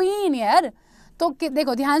वॉज क्वीन यार। तो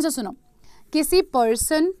देखो ध्यान से सुनो, किसी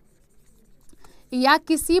पर्सन या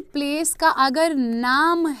किसी प्लेस का अगर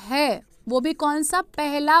नाम है, वो भी कौन सा?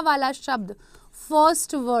 पहला वाला शब्द,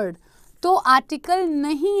 फर्स्ट वर्ड, तो आर्टिकल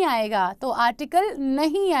नहीं आएगा, तो आर्टिकल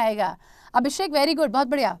नहीं आएगा। अभिषेक वेरी गुड, बहुत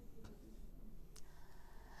बढ़िया।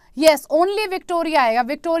 यस, ओनली विक्टोरिया आएगा,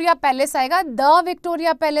 विक्टोरिया पैलेस आएगा, द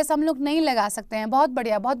विक्टोरिया पैलेस हम लोग नहीं लगा सकते हैं। बहुत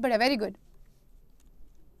बढ़िया, बहुत बढ़िया, very good.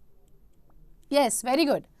 Yes, very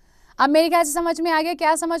good. अब मेरे ख्याल से समझ में आ गया।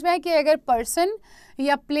 क्या समझ में आया? कि अगर पर्सन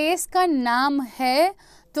या प्लेस का नाम है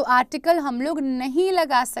तो आर्टिकल हम लोग नहीं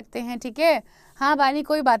लगा सकते हैं, ठीक है। हाँ बानी,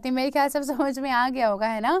 कोई बात नहीं, मेरे ख्याल से समझ में आ गया होगा,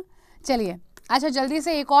 है ना। चलिए, अच्छा जल्दी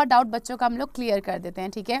से एक और डाउट बच्चों का हम लोग क्लियर कर देते हैं,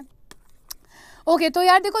 ठीक है। ओके, तो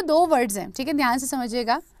यार देखो दो वर्ड्स हैं, ठीक है, ध्यान से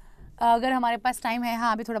समझिएगा। अगर हमारे पास टाइम है,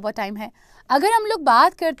 हाँ अभी थोड़ा बहुत टाइम है। अगर हम लोग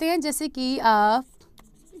बात करते हैं जैसे कि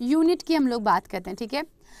यूनिट की हम लोग बात करते हैं, ठीक है।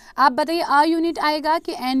 आप बताइए आ यूनिट आएगा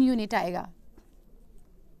कि एन यूनिट आएगा?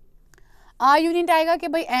 आ यूनिट आएगा कि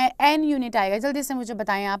भाई एन यूनिट आएगा? जल्दी से मुझे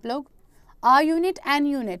बताएं आप लोग, आ unit N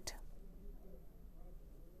unit?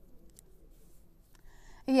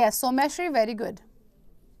 Yes Someshwari, very good.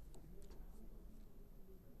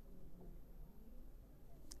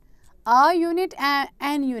 आ unit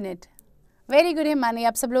N unit, very good Himani,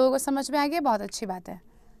 आप सब लोगों को समझ में आ गया, बहुत अच्छी बात है।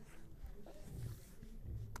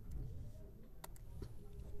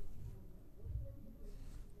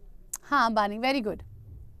 हाँ बानी, वेरी गुड,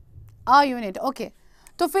 आ यूनिट, ओके।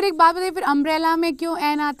 तो फिर एक बात बताइए, फिर अम्ब्रेला में क्यों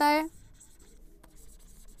एन आता है?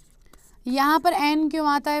 यहाँ पर एन क्यों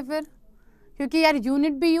आता है फिर? क्योंकि यार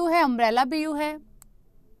यूनिट भी यू है, अम्ब्रेला भी यू है,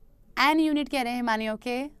 एन यूनिट कह रहे हैं मानी।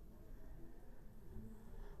 ओके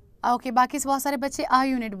ओके, बाकी बहुत सारे बच्चे आ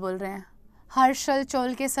यूनिट बोल रहे हैं। हर्षल,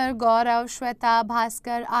 चोलकेसर, गौरव, श्वेता,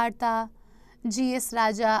 भास्कर, आरता, जीएस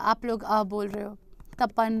राजा, आप लोग आ बोल रहे हो।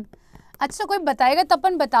 तपन, अच्छा कोई बताएगा?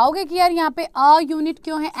 तपन बताओगे कि यार यहाँ पे आ यूनिट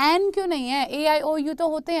क्यों है, एन क्यों नहीं है? ए आई ओ यू तो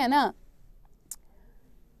होते हैं ना।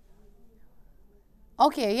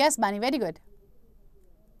 ओके यस बानी, वेरी गुड।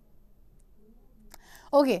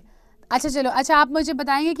 ओके अच्छा चलो, अच्छा आप मुझे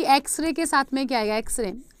बताएंगे कि एक्सरे के साथ में क्या आएगा?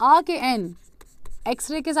 एक्सरे, आ के एन,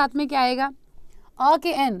 एक्सरे के साथ में क्या आएगा? आ के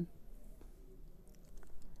एन,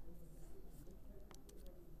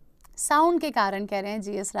 साउंड के कारण कह रहे हैं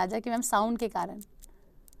जीएस राजा कि मैम साउंड के कारण,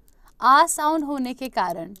 आ साउंड होने के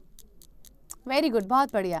कारण। वेरी गुड,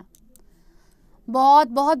 बहुत बढ़िया, बहुत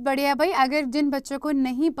बहुत बढ़िया भाई। अगर जिन बच्चों को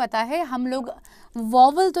नहीं पता है, हम लोग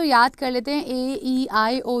वॉवल तो याद कर लेते हैं, ए ई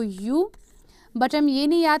आई ओ यू, बट हम ये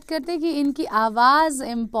नहीं याद करते कि इनकी आवाज़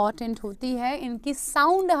इम्पॉर्टेंट होती है, इनकी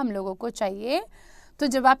साउंड हम लोगों को चाहिए। तो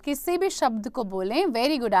जब आप किसी भी शब्द को बोलें,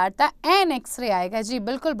 वेरी गुड आरता, एन एक्सरे आएगा जी,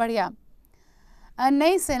 बिल्कुल बढ़िया।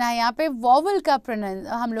 नहीं सुना, यहाँ पे वॉवल का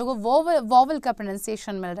हम लोगों को वॉवल का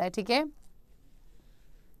प्रोनाउंसिएशन मिल रहा है, ठीक है।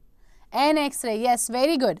 N x ray, yes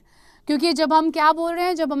very good. क्योंकि जब हम क्या बोल रहे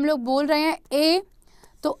हैं, जब हम लोग बोल रहे हैं ए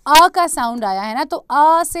तो अ का साउंड आया है ना, तो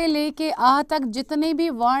अ से लेके अ तक जितने भी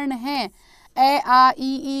वर्ण हैं, ए आ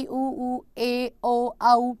ई उ ऊ ए ओ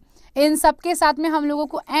औ, इन सब के साथ में हम लोगों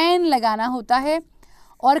को एन लगाना होता है।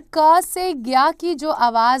 और क से ग्या की जो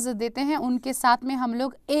आवाज़ देते हैं उनके साथ में हम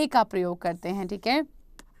लोग ए का प्रयोग करते हैं। ठीक है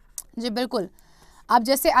जी, बिल्कुल। अब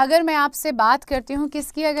जैसे अगर मैं आपसे बात करती हूँ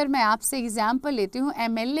किसकी, अगर मैं आपसे एग्जाम्पल लेती हूँ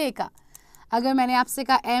MLA का, अगर मैंने आपसे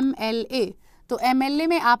कहा MLA, तो MLA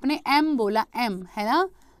में आपने M बोला, M है ना,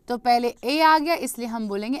 तो पहले A आ गया, इसलिए हम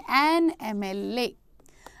बोलेंगे एन MLA।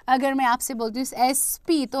 अगर मैं आपसे बोलती हूँ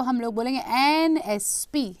SP, तो हम लोग बोलेंगे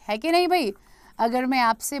NSP, है कि नहीं भाई। अगर मैं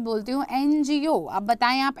आपसे बोलती हूँ NGO, अब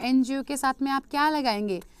बताएं आप NGO के साथ में आप क्या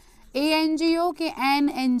लगाएंगे, ANGO के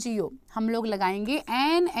NNGO, हम लोग लगाएंगे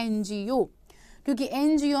NNGO, क्योंकि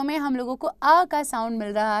NGO में हम लोगों को अ का साउंड मिल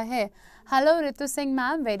रहा है। Hello Ritu Singh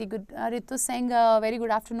ma'am, very good Ritu Singh, very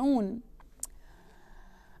good afternoon.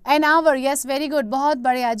 An hour, yes very good, बहुत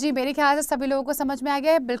बढ़िया जी। मेरे ख्याल से सभी लोगों को समझ में आ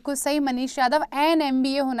गया है, बिल्कुल सही। मनीष यादव,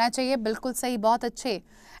 NMBA होना चाहिए, बिल्कुल सही, बहुत अच्छे।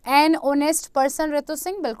 N honest person Ritu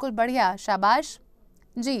Singh, बिल्कुल बढ़िया, शाबाश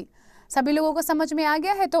जी। सभी लोगों को समझ में आ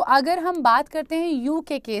गया है। तो अगर हम बात करते हैं यू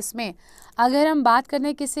के केस में, अगर हम बात करते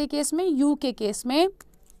हैं किसी केस में, यू के केस में,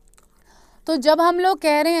 तो जब हम लोग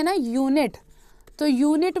कह रहे हैं ना यूनिट, तो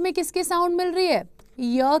यूनिट में किसकी साउंड मिल रही है,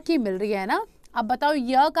 य की मिल रही है ना। अब बताओ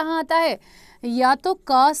य कहाँ आता है, या तो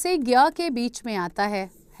क से ग्य के बीच में आता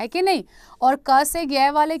है कि नहीं, और क से ग्य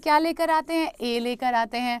वाले क्या लेकर आते हैं, ए लेकर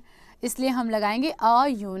आते हैं, इसलिए हम लगाएंगे अ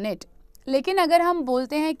यूनिट। लेकिन अगर हम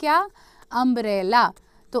बोलते हैं क्या, अम्ब्रेला,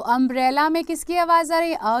 तो अम्ब्रेला में किसकी आवाज़ आ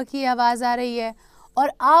रही है, अ की आवाज़ आ रही है। और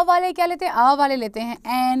अ वाले क्या लेते हैं, अ वाले लेते हैं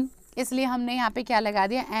एन, इसलिए हमने यहाँ पे क्या लगा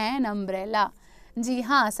दिया, एन अम्ब्रेला। जी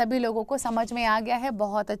हाँ, सभी लोगों को समझ में आ गया है,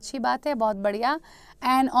 बहुत अच्छी बात है, बहुत बढ़िया।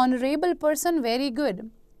 N honourable person, very good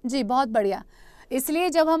जी, बहुत बढ़िया। इसलिए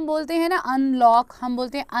जब हम बोलते हैं ना अनलॉक, हम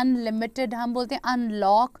बोलते हैं अनलिमिटेड, हम बोलते हैं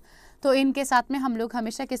अनलॉक, तो इनके साथ में हम लोग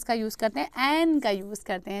हमेशा किसका यूज़ करते हैं, एन का यूज़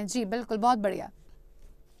करते हैं। जी बिल्कुल, बहुत बढ़िया।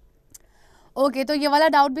 ओके, तो ये वाला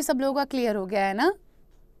डाउट भी सब लोगों का क्लियर हो गया है ना,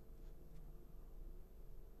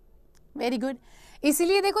 वेरी गुड।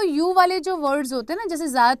 इसीलिए देखो यू वाले जो वर्ड्स होते हैं ना, जैसे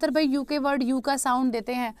ज़्यादातर भाई यू के वर्ड यू का साउंड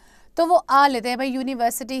देते हैं, तो वो आ लेते हैं भाई,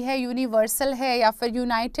 यूनिवर्सिटी है, यूनिवर्सल है, या फिर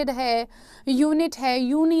यूनाइटेड है, यूनिट है,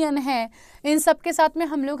 यूनियन है, इन सब के साथ में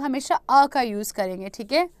हम लोग हमेशा अ का यूज़ करेंगे।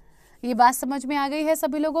 ठीक है, ये बात समझ में आ गई है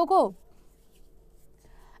सभी लोगों को।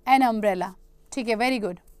 एन अम्ब्रेला, ठीक है, वेरी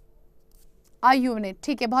गुड। अ यूनिट,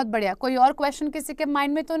 ठीक है, बहुत बढ़िया। कोई और क्वेश्चन किसी के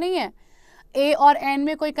माइंड में तो नहीं है, ए और एन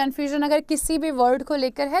में कोई कंफ्यूजन अगर किसी भी वर्ड को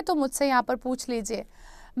लेकर है तो मुझसे यहाँ पर पूछ लीजिए।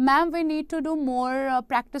 Ma'am we need to do more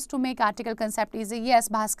practice to make article concept easy.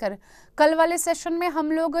 Yes Bhaskar, कल वाले सेशन में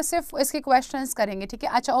हम लोग सिर्फ इसके क्वेश्चंस करेंगे। ठीक है,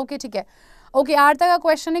 अच्छा ओके, ठीक है, ओके। आरता का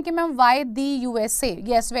क्वेश्चन है कि ma'am Y the USA।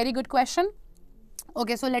 Yes, very good question.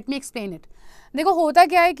 Okay, so let me explain it. देखो होता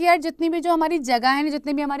क्या है कि यार जितनी भी जो हमारी जगह है,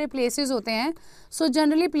 जितने भी हमारे प्लेसेस होते हैं, सो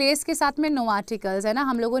जनरली प्लेस के साथ में नो आर्टिकल्स है ना।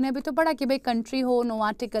 हम लोगों ने अभी तो पढ़ा कि भाई कंट्री हो, नो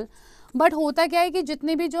आर्टिकल। बट होता क्या है कि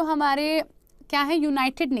जितने भी जो हमारे क्या है,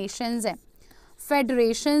 यूनाइटेड नेशंस हैं,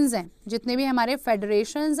 फेडरेशंस हैं, जितने भी हमारे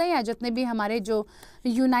फेडरेशंस हैं या जितने भी हमारे जो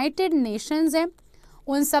यूनाइटेड नेशंस हैं,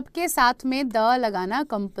 उन सब के साथ में द लगाना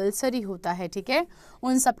कंपलसरी होता है। ठीक है,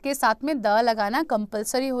 उन सब के साथ में द लगाना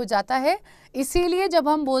कंपलसरी हो जाता है। इसीलिए जब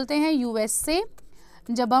हम बोलते हैं USA,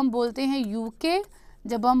 जब हम बोलते हैं UK,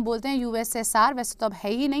 जब हम बोलते हैं USSR, वैसे तो अब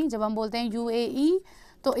है ही नहीं, जब हम बोलते हैं UAE,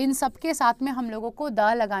 तो इन सब के साथ में हम लोगों को द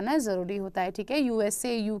लगाना ज़रूरी होता है। ठीक है,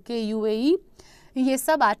 USA, UK, UAE, ये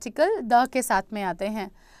सब आर्टिकल द के साथ में आते हैं।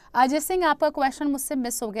 अजय सिंह, आपका क्वेश्चन मुझसे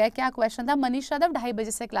मिस हो गया, क्या क्वेश्चन था? मनीष यादव, 2:30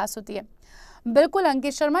 बजे से क्लास होती है। बिल्कुल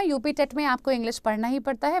अंकित शर्मा, यूपी टेट में आपको इंग्लिश पढ़ना ही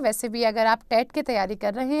पड़ता है। वैसे भी अगर आप टेट की तैयारी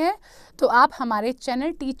कर रहे हैं तो आप हमारे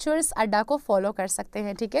चैनल टीचर्स अड्डा को फॉलो कर सकते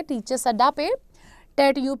हैं। ठीक है, टीचर्स अड्डा पे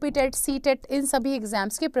TET, UP TET, C TET, इन सभी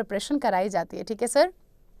एग्जाम्स की प्रिपरेशन कराई जाती है। ठीक है सर,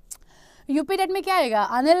 यूपी टेट में क्या आएगा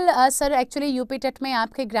Anil sir? Actually UP TET में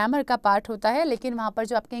आपके ग्रामर का पार्ट होता है, लेकिन वहाँ पर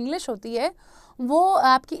जो आपकी इंग्लिश होती है वो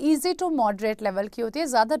आपकी इजी टू मॉडरेट लेवल की होती है,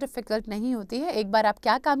 ज़्यादा डिफिकल्ट नहीं होती है। एक बार आप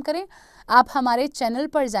क्या काम करें, आप हमारे चैनल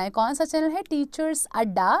पर जाएं। कौन सा चैनल है? टीचर्स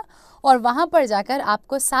अड्डा, और वहाँ पर जाकर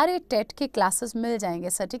आपको सारे टेट के क्लासेस मिल जाएंगे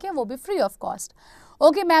सर। ठीक है, वो भी फ्री ऑफ कॉस्ट।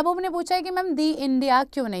 ओके, महबूब ने पूछा है कि मैम दी इंडिया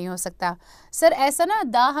क्यों नहीं हो सकता? सर ऐसा ना,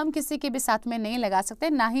 दा हम किसी के भी साथ में नहीं लगा सकते,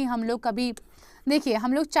 ना ही हम लोग कभी, देखिए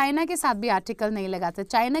हम लोग चाइना के साथ भी आर्टिकल नहीं लगाते,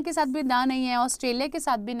 चाइना के साथ भी दा नहीं है, ऑस्ट्रेलिया के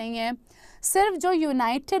साथ भी नहीं है, सिर्फ जो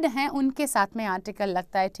यूनाइटेड हैं उनके साथ में आर्टिकल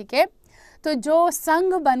लगता है। ठीक है, तो जो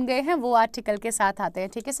संघ बन गए हैं वो आर्टिकल के साथ आते हैं,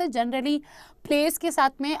 ठीक है सर। जनरली प्लेस के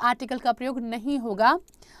साथ में आर्टिकल का प्रयोग नहीं होगा।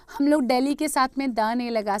 हम लोग दिल्ली के साथ में दा नहीं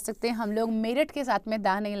लगा सकते, हम लोग मेरठ के साथ में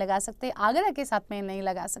दा नहीं लगा सकते, आगरा के साथ में नहीं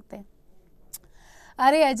लगा सकते।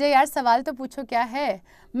 अरे अजय यार सवाल तो पूछो क्या है।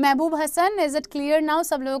 महबूब Hasan, is it clear now?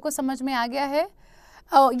 सब लोगों को समझ में आ गया है?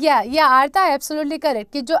 या आरता एब्सोल्युटली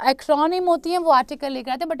करेक्ट कि जो एक्रोनिम होती हैं वो आर्टिकल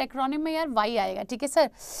लेकर आते हैं, बट एक्रोनिम में यार वाई आएगा, ठीक है सर।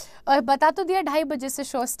 और बता तो दिया 2:30 बजे से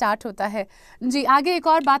शो स्टार्ट होता है जी। आगे एक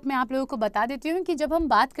और बात मैं आप लोगों को बता देती हूँ कि जब हम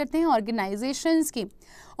बात करते हैं ऑर्गेनाइजेशंस की,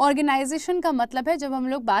 ऑर्गेनाइजेशन का मतलब है जब हम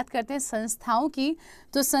लोग बात करते हैं संस्थाओं की,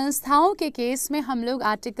 तो संस्थाओं के केस में हम लोग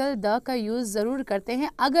आर्टिकल द का यूज़ ज़रूर करते हैं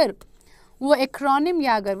अगर वो एक्रोनिम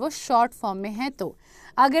या अगर वो शॉर्ट फॉर्म में है तो।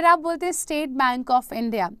 अगर आप बोलते हैं स्टेट बैंक ऑफ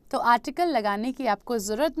इंडिया तो आर्टिकल लगाने की आपको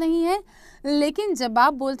ज़रूरत नहीं है, लेकिन जब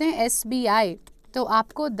आप बोलते हैं SBI तो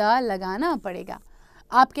आपको द लगाना पड़ेगा।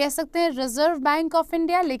 आप कह सकते हैं रिजर्व बैंक ऑफ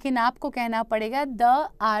इंडिया, लेकिन आपको कहना पड़ेगा द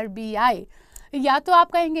RBI, या तो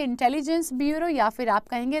आप कहेंगे इंटेलिजेंस ब्यूरो या फिर आप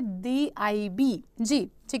कहेंगे DIB जी,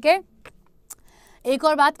 ठीक है। एक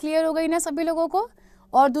और बात क्लियर हो गई ना सभी लोगों को?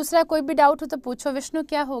 और दूसरा कोई भी डाउट हो तो पूछो। विष्णु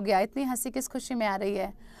क्या हो गया, इतनी हंसी किस खुशी में आ रही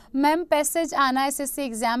है? मैम पैसेज आना SSC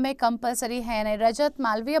एग्जाम में कंपलसरी है नहीं? रजत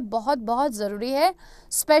मालवीय बहुत बहुत ज़रूरी है,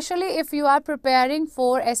 specially if you are preparing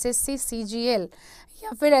for SSC CGL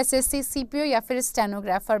या फिर SSC CPO या फिर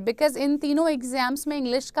स्टेनोग्राफर, बिकॉज इन तीनों एग्जाम्स में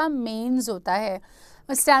इंग्लिश का मेंस होता है।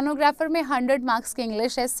 स्टेनोग्राफर में 100 मार्क्स की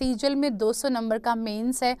इंग्लिश है, CGL में 200 नंबर का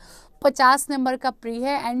मेंस है, 50 नंबर का प्री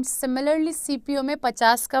है, एंड सिमिलरली CPO में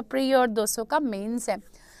 50 का प्री और 200 का मेंस है।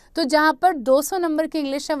 तो जहाँ पर 200 नंबर की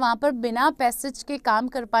इंग्लिश है वहाँ पर बिना पैसेज के काम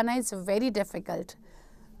कर पाना इज़ वेरी डिफ़िकल्ट।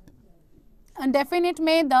 डेफिनेट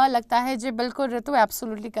में द लगता है जी, बिल्कुल ऋतु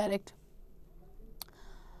एब्सोल्युटली करेक्ट।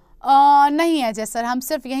 नहीं है जय सर, हम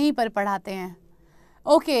सिर्फ यहीं पर पढ़ाते हैं।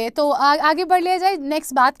 ओके तो आगे बढ़ लिया जाए,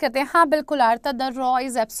 नेक्स्ट बात करते हैं। हाँ बिल्कुल आर्ता, the raw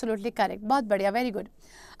is absolutely correct, बहुत बढ़िया, वेरी गुड।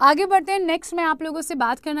 आगे बढ़ते हैं। नेक्स्ट मैं आप लोगों से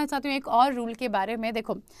बात करना चाहती हूँ एक और रूल के बारे में।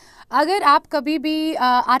 देखो अगर आप कभी भी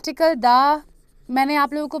आर्टिकल द, मैंने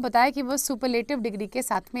आप लोगों को बताया कि वो सुपरलेटिव डिग्री के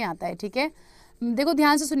साथ में आता है, ठीक है। देखो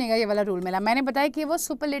ध्यान से सुनिएगा ये वाला रूल मेरा, मैंने बताया कि वो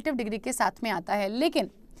सुपरलेटिव डिग्री के साथ में आता है। लेकिन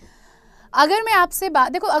अगर मैं आपसे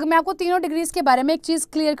बात, देखो अगर मैं आपको तीनों डिग्रीज के बारे में एक चीज़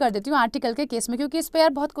क्लियर कर देती हूँ आर्टिकल के केस में, क्योंकि इस पर यार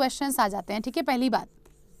बहुत क्वेश्चंस आ जाते हैं, ठीक है। पहली बात,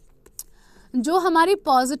 जो हमारी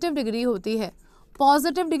पॉजिटिव डिग्री होती है,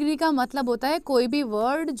 पॉजिटिव डिग्री का मतलब होता है कोई भी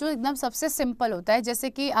वर्ड जो एकदम सबसे सिंपल होता है। जैसे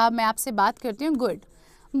कि मैं आपसे बात करती हूँ गुड,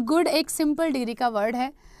 गुड एक सिंपल डिग्री का वर्ड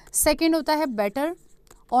है। सेकंड होता है बेटर,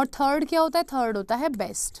 और थर्ड क्या होता है? थर्ड होता है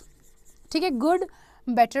बेस्ट, ठीक है। Good,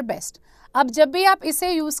 better, best. अब जब भी आप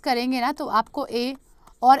इसे यूज़ करेंगे ना तो आपको ए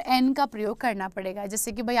और एन का प्रयोग करना पड़ेगा।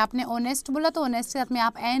 जैसे कि भाई आपने ऑनेस्ट बोला तो ऑनेस्ट के साथ में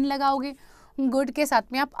आप एन लगाओगे, गुड के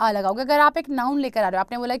साथ में आप आ लगाओगे। अगर आप एक नाउन लेकर आ रहे हो,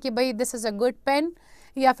 आपने बोला कि भाई this is a good pain,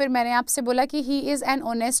 या फिर मैंने आपसे बोला कि he is an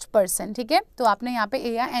honest person, ठीक है, तो आपने यहाँ पे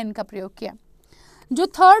ए या एन का प्रयोग किया। जो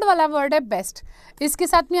थर्ड वाला वर्ड है बेस्ट, इसके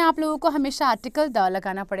साथ में आप लोगों को हमेशा आर्टिकल द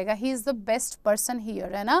लगाना पड़ेगा। He is the best person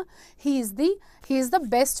here, है ना, he is the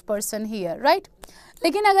best person here, right.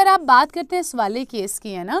 लेकिन अगर आप बात करते हैं इस वाले केस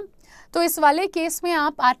की, है ना, तो इस वाले केस में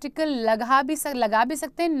आप आर्टिकल लगा भी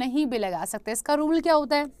सकते हैं, नहीं भी लगा सकते। इसका रूल क्या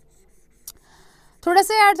होता है? थोड़ा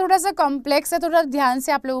सा कॉम्प्लेक्स है, थोड़ा ध्यान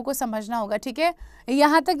से आप लोगों को समझना होगा, ठीक है।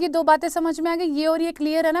 यहाँ तक ये दो बातें समझ में आ गई, ये और ये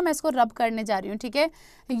क्लियर है ना? मैं इसको रब करने जा रही हूँ, ठीक है।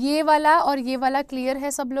 ये वाला और ये वाला क्लियर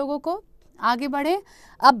है सब लोगों को? आगे बढ़े,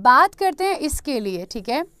 अब बात करते हैं इसके लिए, ठीक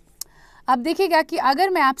है। अब देखिएगा कि अगर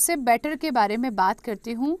मैं आपसे बेटर के बारे में बात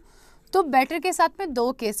करती हूँ तो बेटर के साथ में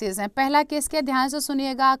दो केसेस हैं। पहला केस क्या, ध्यान से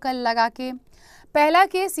सुनिएगा कल लगा के। पहला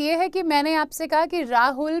केस ये है कि मैंने आपसे कहा कि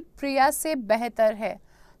राहुल प्रिया से बेहतर है,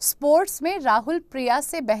 स्पोर्ट्स में राहुल प्रिया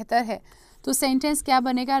से बेहतर है, तो सेंटेंस क्या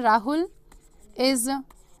बनेगा? Rahul is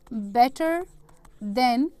better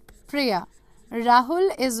than Priya,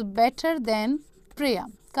 Rahul is better than Priya.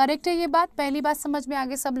 Correct है ये बात? पहली बात समझ में आ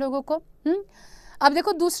गई सब लोगों को? अब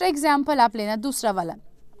देखो दूसरा एग्जाम्पल आप लेना, दूसरा वाला।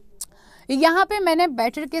 यहाँ पे मैंने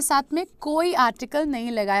बेटर के साथ में कोई आर्टिकल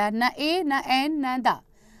नहीं लगाया, ना ए ना एन ना दा।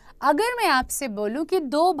 अगर मैं आपसे बोलूँ कि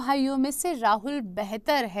दो भाइयों में से राहुल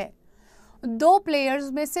बेहतर है, दो प्लेयर्स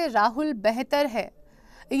में से राहुल बेहतर है,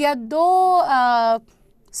 या दो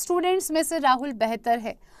स्टूडेंट्स में से राहुल बेहतर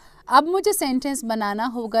है, अब मुझे सेंटेंस बनाना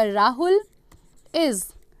होगा Rahul is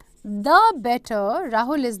the better,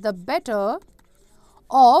 Rahul is the better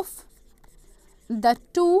of the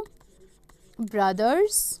two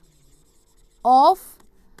brothers, of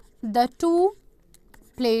the two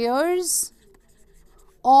players,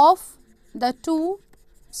 of the two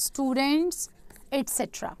students,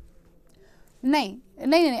 etc.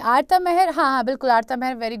 नहीं, आरता मेहर, हाँ बिल्कुल आरता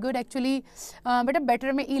मेहर, वेरी गुड। एक्चुअली बेटा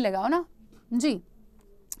बेटर में ई लगाओ ना जी।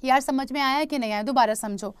 यार समझ में आया कि नहीं आया? दोबारा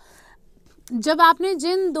समझो। जब आपने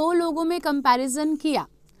जिन दो लोगों में कंपैरिजन किया,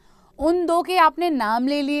 उन दो के आपने नाम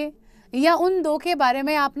ले लिए या उन दो के बारे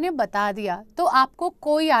में आपने बता दिया, तो आपको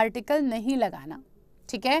कोई आर्टिकल नहीं लगाना,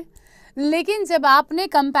 ठीक है। लेकिन जब आपने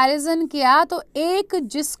कंपैरिजन किया तो एक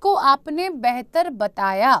जिसको आपने बेहतर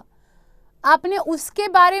बताया, आपने उसके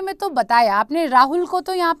बारे में तो बताया, आपने राहुल को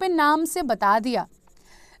तो यहाँ पे नाम से बता दिया,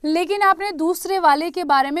 लेकिन आपने दूसरे वाले के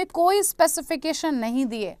बारे में कोई स्पेसिफिकेशन नहीं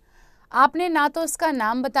दिए। आपने ना तो उसका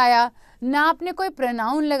नाम बताया, ना आपने कोई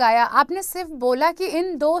प्रोनाउन लगाया, आपने सिर्फ बोला कि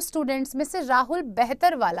इन दो स्टूडेंट्स में से राहुल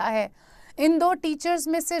बेहतर वाला है, इन दो टीचर्स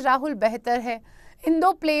में से राहुल बेहतर है, इन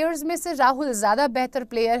दो प्लेयर्स में से राहुल ज़्यादा बेहतर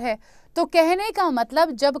प्लेयर है। तो कहने का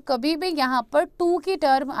मतलब जब कभी भी यहाँ पर टू की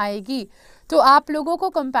टर्म आएगी तो आप लोगों को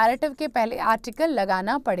कंपैरेटिव के पहले आर्टिकल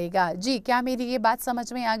लगाना पड़ेगा। जी, क्या मेरी ये बात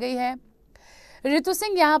समझ में आ गई है? ऋतु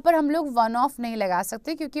सिंह, यहाँ पर हम लोग वन ऑफ नहीं लगा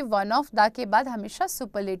सकते क्योंकि वन ऑफ द के बाद हमेशा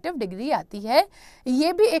सुपरलेटिव डिग्री आती है,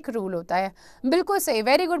 ये भी एक रूल होता है। बिल्कुल सही,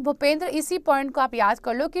 वेरी गुड भूपेंद्र। इसी पॉइंट को आप याद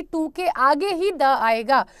कर लो कि टू के आगे ही द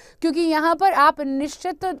आएगा, क्योंकि यहाँ पर आप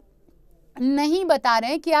निश्चित नहीं बता रहे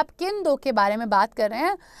हैं कि आप किन दो के बारे में बात कर रहे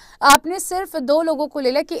हैं। आपने सिर्फ दो लोगों को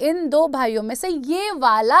ले लिया कि इन दो भाइयों में से ये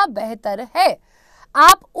वाला बेहतर है।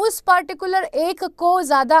 आप उस पर्टिकुलर एक को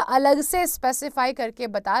ज़्यादा अलग से स्पेसिफाई करके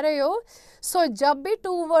बता रहे हो। सो जब भी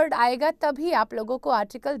टू वर्ड आएगा तभी आप लोगों को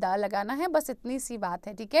आर्टिकल द लगाना है, बस इतनी सी बात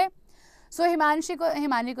है, ठीक है। सो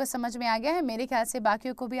हिमानी को समझ में आ गया है, मेरे ख्याल से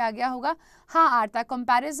बाकियों को भी आ गया होगा। हाँ आर्ता,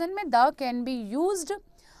 कंपैरिजन में the can be used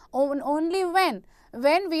only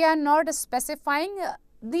when we are not specifying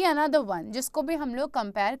the another one, जिसको भी हम लोग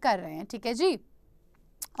कंपेयर कर रहे हैं, ठीक है जी।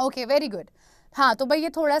 Okay, very good. हाँ तो भाई ये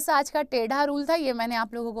थोड़ा सा आज का टेढ़ा रूल था, ये मैंने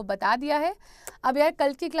आप लोगों को बता दिया है। अब यार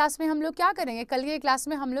कल की क्लास में हम लोग क्या करेंगे? कल की क्लास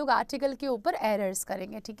में हम लोग आर्टिकल के ऊपर एरर्स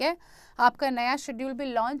करेंगे, ठीक है। आपका नया शेड्यूल भी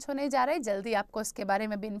लॉन्च होने जा रहा है, जल्दी आपको इसके बारे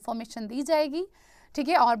में भी इंफॉर्मेशन दी जाएगी, ठीक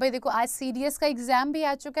है। और भाई देखो आज सीडीएस का एग्ज़ाम भी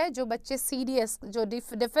आ चुका है। जो बच्चे सीडीएस जो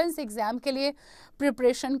डिफेंस एग्ज़ाम के लिए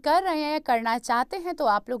प्रिपरेशन कर रहे हैं या करना चाहते हैं, तो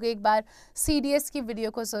आप लोग एक बार सीडीएस की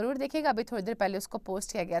वीडियो को ज़रूर देखिएगा, अभी थोड़ी देर पहले उसको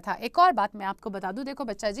पोस्ट किया गया था। एक और बात मैं आपको बता दूं, देखो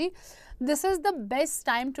बच्चा जी, this is the best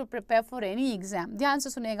time to prepare for any exam. ध्यान से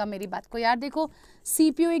सुनिएगा मेरी बात को यार। देखो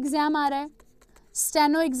सीपीओ एग्ज़ाम आ रहा है,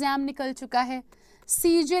 स्टेनो एग्ज़ाम निकल चुका है,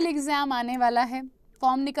 सीजीएल एग्ज़ाम आने वाला है,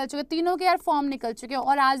 फॉर्म निकल चुके, तीनों के यार फॉर्म निकल चुके हैं,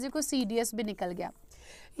 और आज देखो सीडीएस भी निकल गया।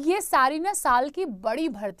 ये सारी ना साल की बड़ी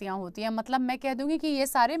भर्तियां होती हैं, मतलब मैं कह दूंगी कि ये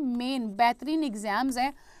सारे मेन बेहतरीन एग्जाम्स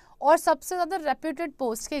हैं और सबसे ज़्यादा रेप्यूटेड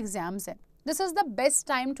पोस्ट के एग्जाम्स हैं। This is the best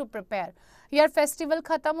time to prepare. यार फेस्टिवल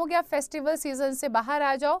ख़त्म हो गया, फेस्टिवल सीजन से बाहर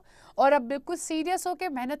आ जाओ और अब बिल्कुल सीरियस होकर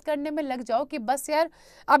मेहनत करने में लग जाओ कि बस यार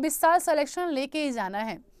अब इस साल सिलेक्शन लेके ही जाना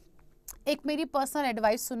है। एक मेरी पर्सनल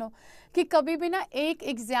एडवाइस सुनो कि कभी भी ना एक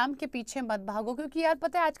एग्ज़ाम के पीछे मत भागो, क्योंकि यार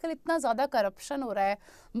पता है आजकल इतना ज़्यादा करप्शन हो रहा है,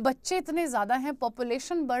 बच्चे इतने ज़्यादा हैं,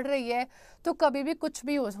 पॉपुलेशन बढ़ रही है, तो कभी भी कुछ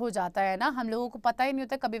भी हो जाता है ना, हम लोगों को पता ही नहीं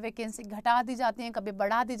होता। कभी वैकेंसी घटा दी जाती हैं, कभी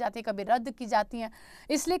बढ़ा दी जाती है, कभी रद्द की जाती हैं।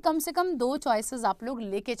 इसलिए कम से कम 2 चॉइसेस आप लोग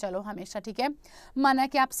लेके चलो हमेशा, ठीक है। माना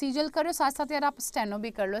कि आप सीजीएल करो, साथ साथ यार आप स्टेनो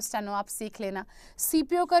भी कर लो, स्टेनो आप सीख लेना।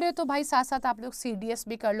 सीपीओ करो तो भाई साथ साथ आप लोग सीडीएस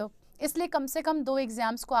भी कर लो। इसलिए कम से कम 2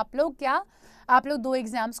 एग्जाम्स को आप लोग 2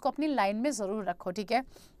 एग्जाम्स को अपनी लाइन में ज़रूर रखो, ठीक है।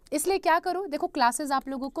 इसलिए क्या करो, देखो क्लासेस आप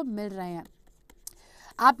लोगों को मिल रहे हैं,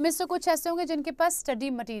 आप में से कुछ ऐसे होंगे जिनके पास स्टडी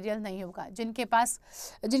मटेरियल नहीं होगा, जिनके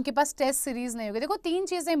पास टेस्ट सीरीज नहीं होगी। देखो 3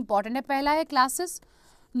 चीज़ें इंपॉर्टेंट है, पहला है क्लासेस,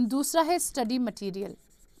 दूसरा है स्टडी मटेरियल,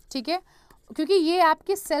 ठीक है, क्योंकि ये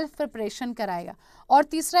आपकी सेल्फ प्रिपरेशन कराएगा, और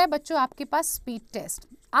तीसरा है बच्चों आपके पास स्पीड टेस्ट।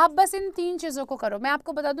 आप बस इन 3 चीज़ों को करो। मैं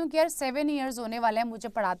आपको बता दूं कि यार 7 ईयर्स होने वाले हैं मुझे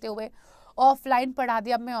पढ़ाते हुए, ऑफलाइन पढ़ा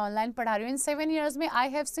दिया, अब मैं ऑनलाइन पढ़ा रही हूँ। इन 7 ईयर्स में I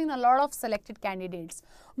have seen a lot of selected candidates.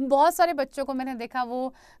 बहुत सारे बच्चों को मैंने देखा,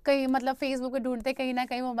 वो कहीं मतलब फेसबुक पे ढूंढते, कहीं ना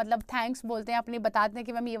कहीं वो मतलब थैंक्स बोलते हैं, अपनी बताते हैं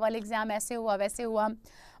कि मैम ये वाला एग्ज़ाम ऐसे हुआ वैसे हुआ,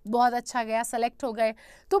 बहुत अच्छा गया, सेलेक्ट हो गए।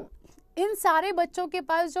 तो इन सारे बच्चों के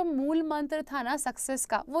पास जो मूल मंत्र था ना सक्सेस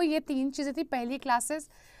का, वो ये 3 चीज़ें थी। पहली क्लासेस,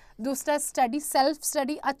 दूसरा स्टडी, सेल्फ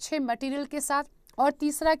स्टडी अच्छे मटेरियल के साथ, और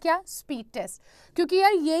तीसरा क्या, स्पीड टेस्ट। क्योंकि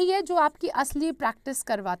यार यही है जो आपकी असली प्रैक्टिस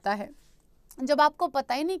करवाता है। जब आपको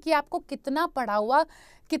पता ही नहीं कि आपको कितना पढ़ा हुआ,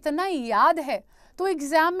 कितना याद है, तो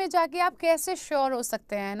एग्ज़ाम में जाके आप कैसे श्योर हो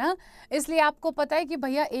सकते हैं ना। इसलिए आपको पता है कि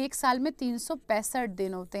भैया एक साल में 365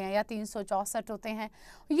 दिन होते हैं या 364 होते हैं,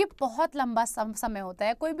 ये बहुत लंबा समय होता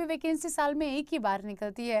है। कोई भी वैकेंसी साल में एक ही बार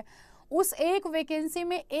निकलती है, उस एक वैकेंसी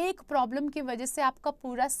में एक प्रॉब्लम की वजह से आपका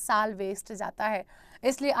पूरा साल वेस्ट जाता है।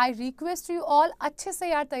 इसलिए आई रिक्वेस्ट यू ऑल, अच्छे से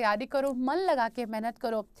यार तैयारी करो, मन लगा के मेहनत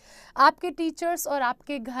करो। आपके टीचर्स और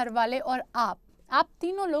आपके घर वाले और आप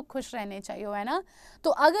तीनों लोग खुश रहने चाहिए, है ना। तो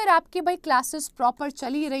अगर आपकी भाई क्लासेस प्रॉपर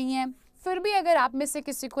चली रही हैं, फिर भी अगर आप में से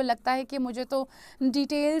किसी को लगता है कि मुझे तो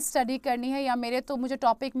डिटेल स्टडी करनी है या मुझे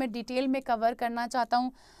टॉपिक में डिटेल में कवर करना चाहता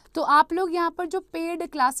हूँ, तो आप लोग यहाँ पर जो पेड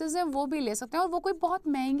क्लासेस हैं वो भी ले सकते हैं, और वो कोई बहुत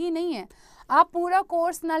महंगी नहीं है। आप पूरा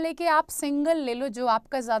कोर्स ना लेके आप सिंगल ले लो, जो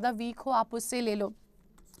आपका ज़्यादा वीक हो आप उससे ले लो।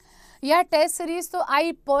 या टेस्ट सीरीज तो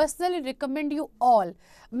I personally recommend you all.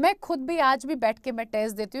 मैं खुद भी आज भी बैठ के मैं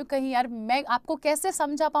टेस्ट देती हूँ, कहीं यार मैं आपको कैसे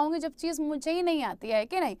समझा पाऊंगी जब चीज़ मुझे ही नहीं आती है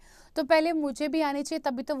कि नहीं, तो पहले मुझे भी आनी चाहिए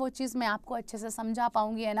तभी तो वो चीज़ मैं आपको अच्छे से समझा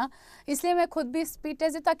पाऊंगी, है ना। इसलिए मैं खुद भी स्पीड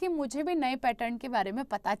टेस्ट दी ताकि मुझे भी नए पैटर्न के बारे में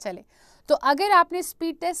पता चले। तो अगर आपने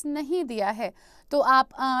स्पीड टेस्ट नहीं दिया है तो आप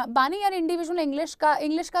बानी यार इंडिविजुअल इंग्लिश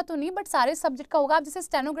का तो नहीं बट सारे सब्जेक्ट का होगा। आप जैसे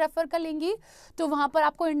स्टेनोग्राफर का लेंगी तो वहाँ पर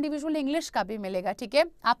आपको इंडिविजुअल इंग्लिश का भी मिलेगा, ठीक है।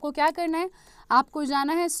 आपको क्या करना है, आपको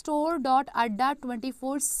जाना है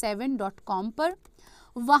store.adda247.com पर।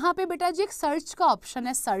 वहाँ पे बेटा जी एक सर्च का ऑप्शन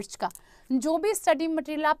है, सर्च का जो भी स्टडी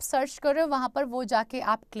मटेरियल आप सर्च कर रहे हो वहाँ पर वो जाके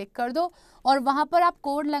आप क्लिक कर दो और वहाँ पर आप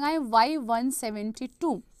कोड लगाएं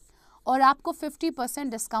Y172 और आपको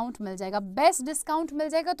 50% डिस्काउंट मिल जाएगा, बेस्ट डिस्काउंट मिल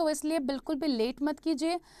जाएगा। तो इसलिए बिल्कुल भी लेट मत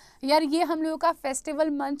कीजिए यार, ये हम लोगों का फेस्टिवल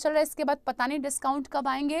मंथ चल रहा है, इसके बाद पता नहीं डिस्काउंट कब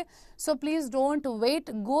आएंगे। So please don't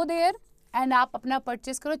wait, go there and आप अपना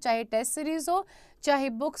परचेस करो, चाहे टेस्ट सीरीज हो, चाहे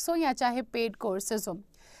बुक्स हो या चाहे पेड कोर्सेज हो।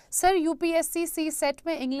 सर यूपीएससी सी सेट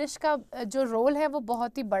में इंग्लिश का जो रोल है वो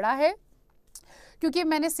बहुत ही बड़ा है, क्योंकि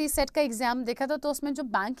मैंने सी सेट का एग्जाम देखा था तो उसमें जो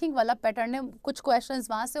बैंकिंग वाला पैटर्न है कुछ क्वेश्चंस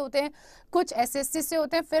वहाँ से होते हैं, कुछ एसएससी से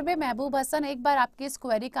होते हैं। फिर भी महबूब हसन एक बार आपकी इस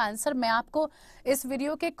क्वेरी का आंसर मैं आपको इस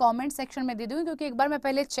वीडियो के कमेंट सेक्शन में दे दूँगी, क्योंकि एक बार मैं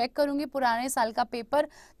पहले चेक करूँगी पुराने साल का पेपर,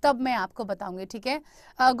 तब मैं आपको बताऊँगी, ठीक है।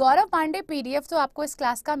 गौरव पांडे PDF तो आपको इस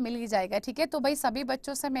क्लास का मिल ही जाएगा, ठीक है। तो भाई सभी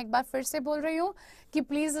बच्चों से मैं एक बार फिर से बोल रही हूँ कि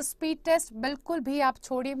प्लीज़ स्पीड टेस्ट बिल्कुल भी आप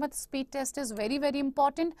छोड़िए मत, speed test is very very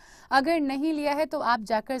important. अगर नहीं लिया है तो आप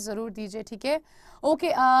जाकर ज़रूर दीजिए, ठीक है। ओके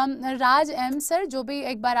राज एम सर, जो भी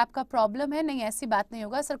एक बार आपका प्रॉब्लम है, नहीं ऐसी बात नहीं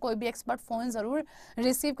होगा सर, कोई भी एक्सपर्ट फ़ोन ज़रूर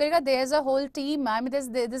रिसीव करेगा। There is a whole team, I mean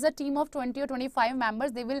there is a team of 20 और 25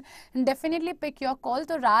 members, they will definitely pick your call.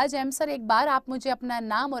 तो राज एम सर एक बार आप मुझे अपना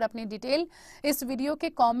नाम और अपनी डिटेल इस वीडियो के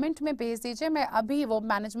कॉमेंट में भेज दीजिए, मैं अभी वो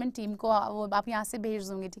मैनेजमेंट टीम को वो आप यहाँ से भेज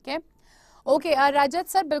दूँगी, ठीक है। ओके रजत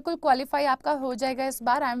सर, बिल्कुल क्वालिफाई आपका हो जाएगा इस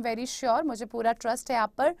बार, आई एम वेरी श्योर, मुझे पूरा ट्रस्ट है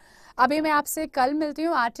आप पर। अभी मैं आपसे कल मिलती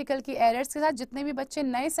हूँ आर्टिकल की एरर्स के साथ। जितने भी बच्चे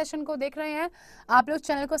नए सेशन को देख रहे हैं आप लोग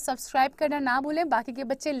चैनल को सब्सक्राइब करना ना भूलें, बाकी के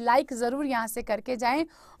बच्चे लाइक ज़रूर यहाँ से करके जाएं।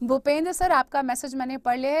 भूपेंद्र सर आपका मैसेज मैंने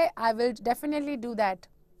पढ़ लिया है, I will definitely do that.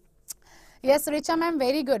 Yes Richa ma'am,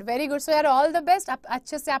 very good very good. सो यार ऑल द बेस्ट, आप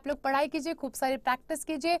अच्छे से आप लोग पढ़ाई कीजिए, खूब सारी प्रैक्टिस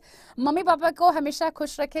कीजिए, मम्मी पापा को हमेशा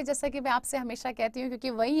खुश रखें, जैसा कि मैं आपसे हमेशा कहती हूँ, क्योंकि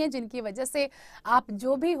वही है जिनकी वजह से आप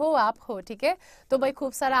जो भी हो आप हो, ठीक है। तो भाई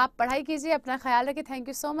खूब सारा आप पढ़ाई कीजिए, अपना ख्याल रखिए। Thank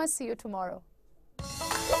you so much, C you tomorrow.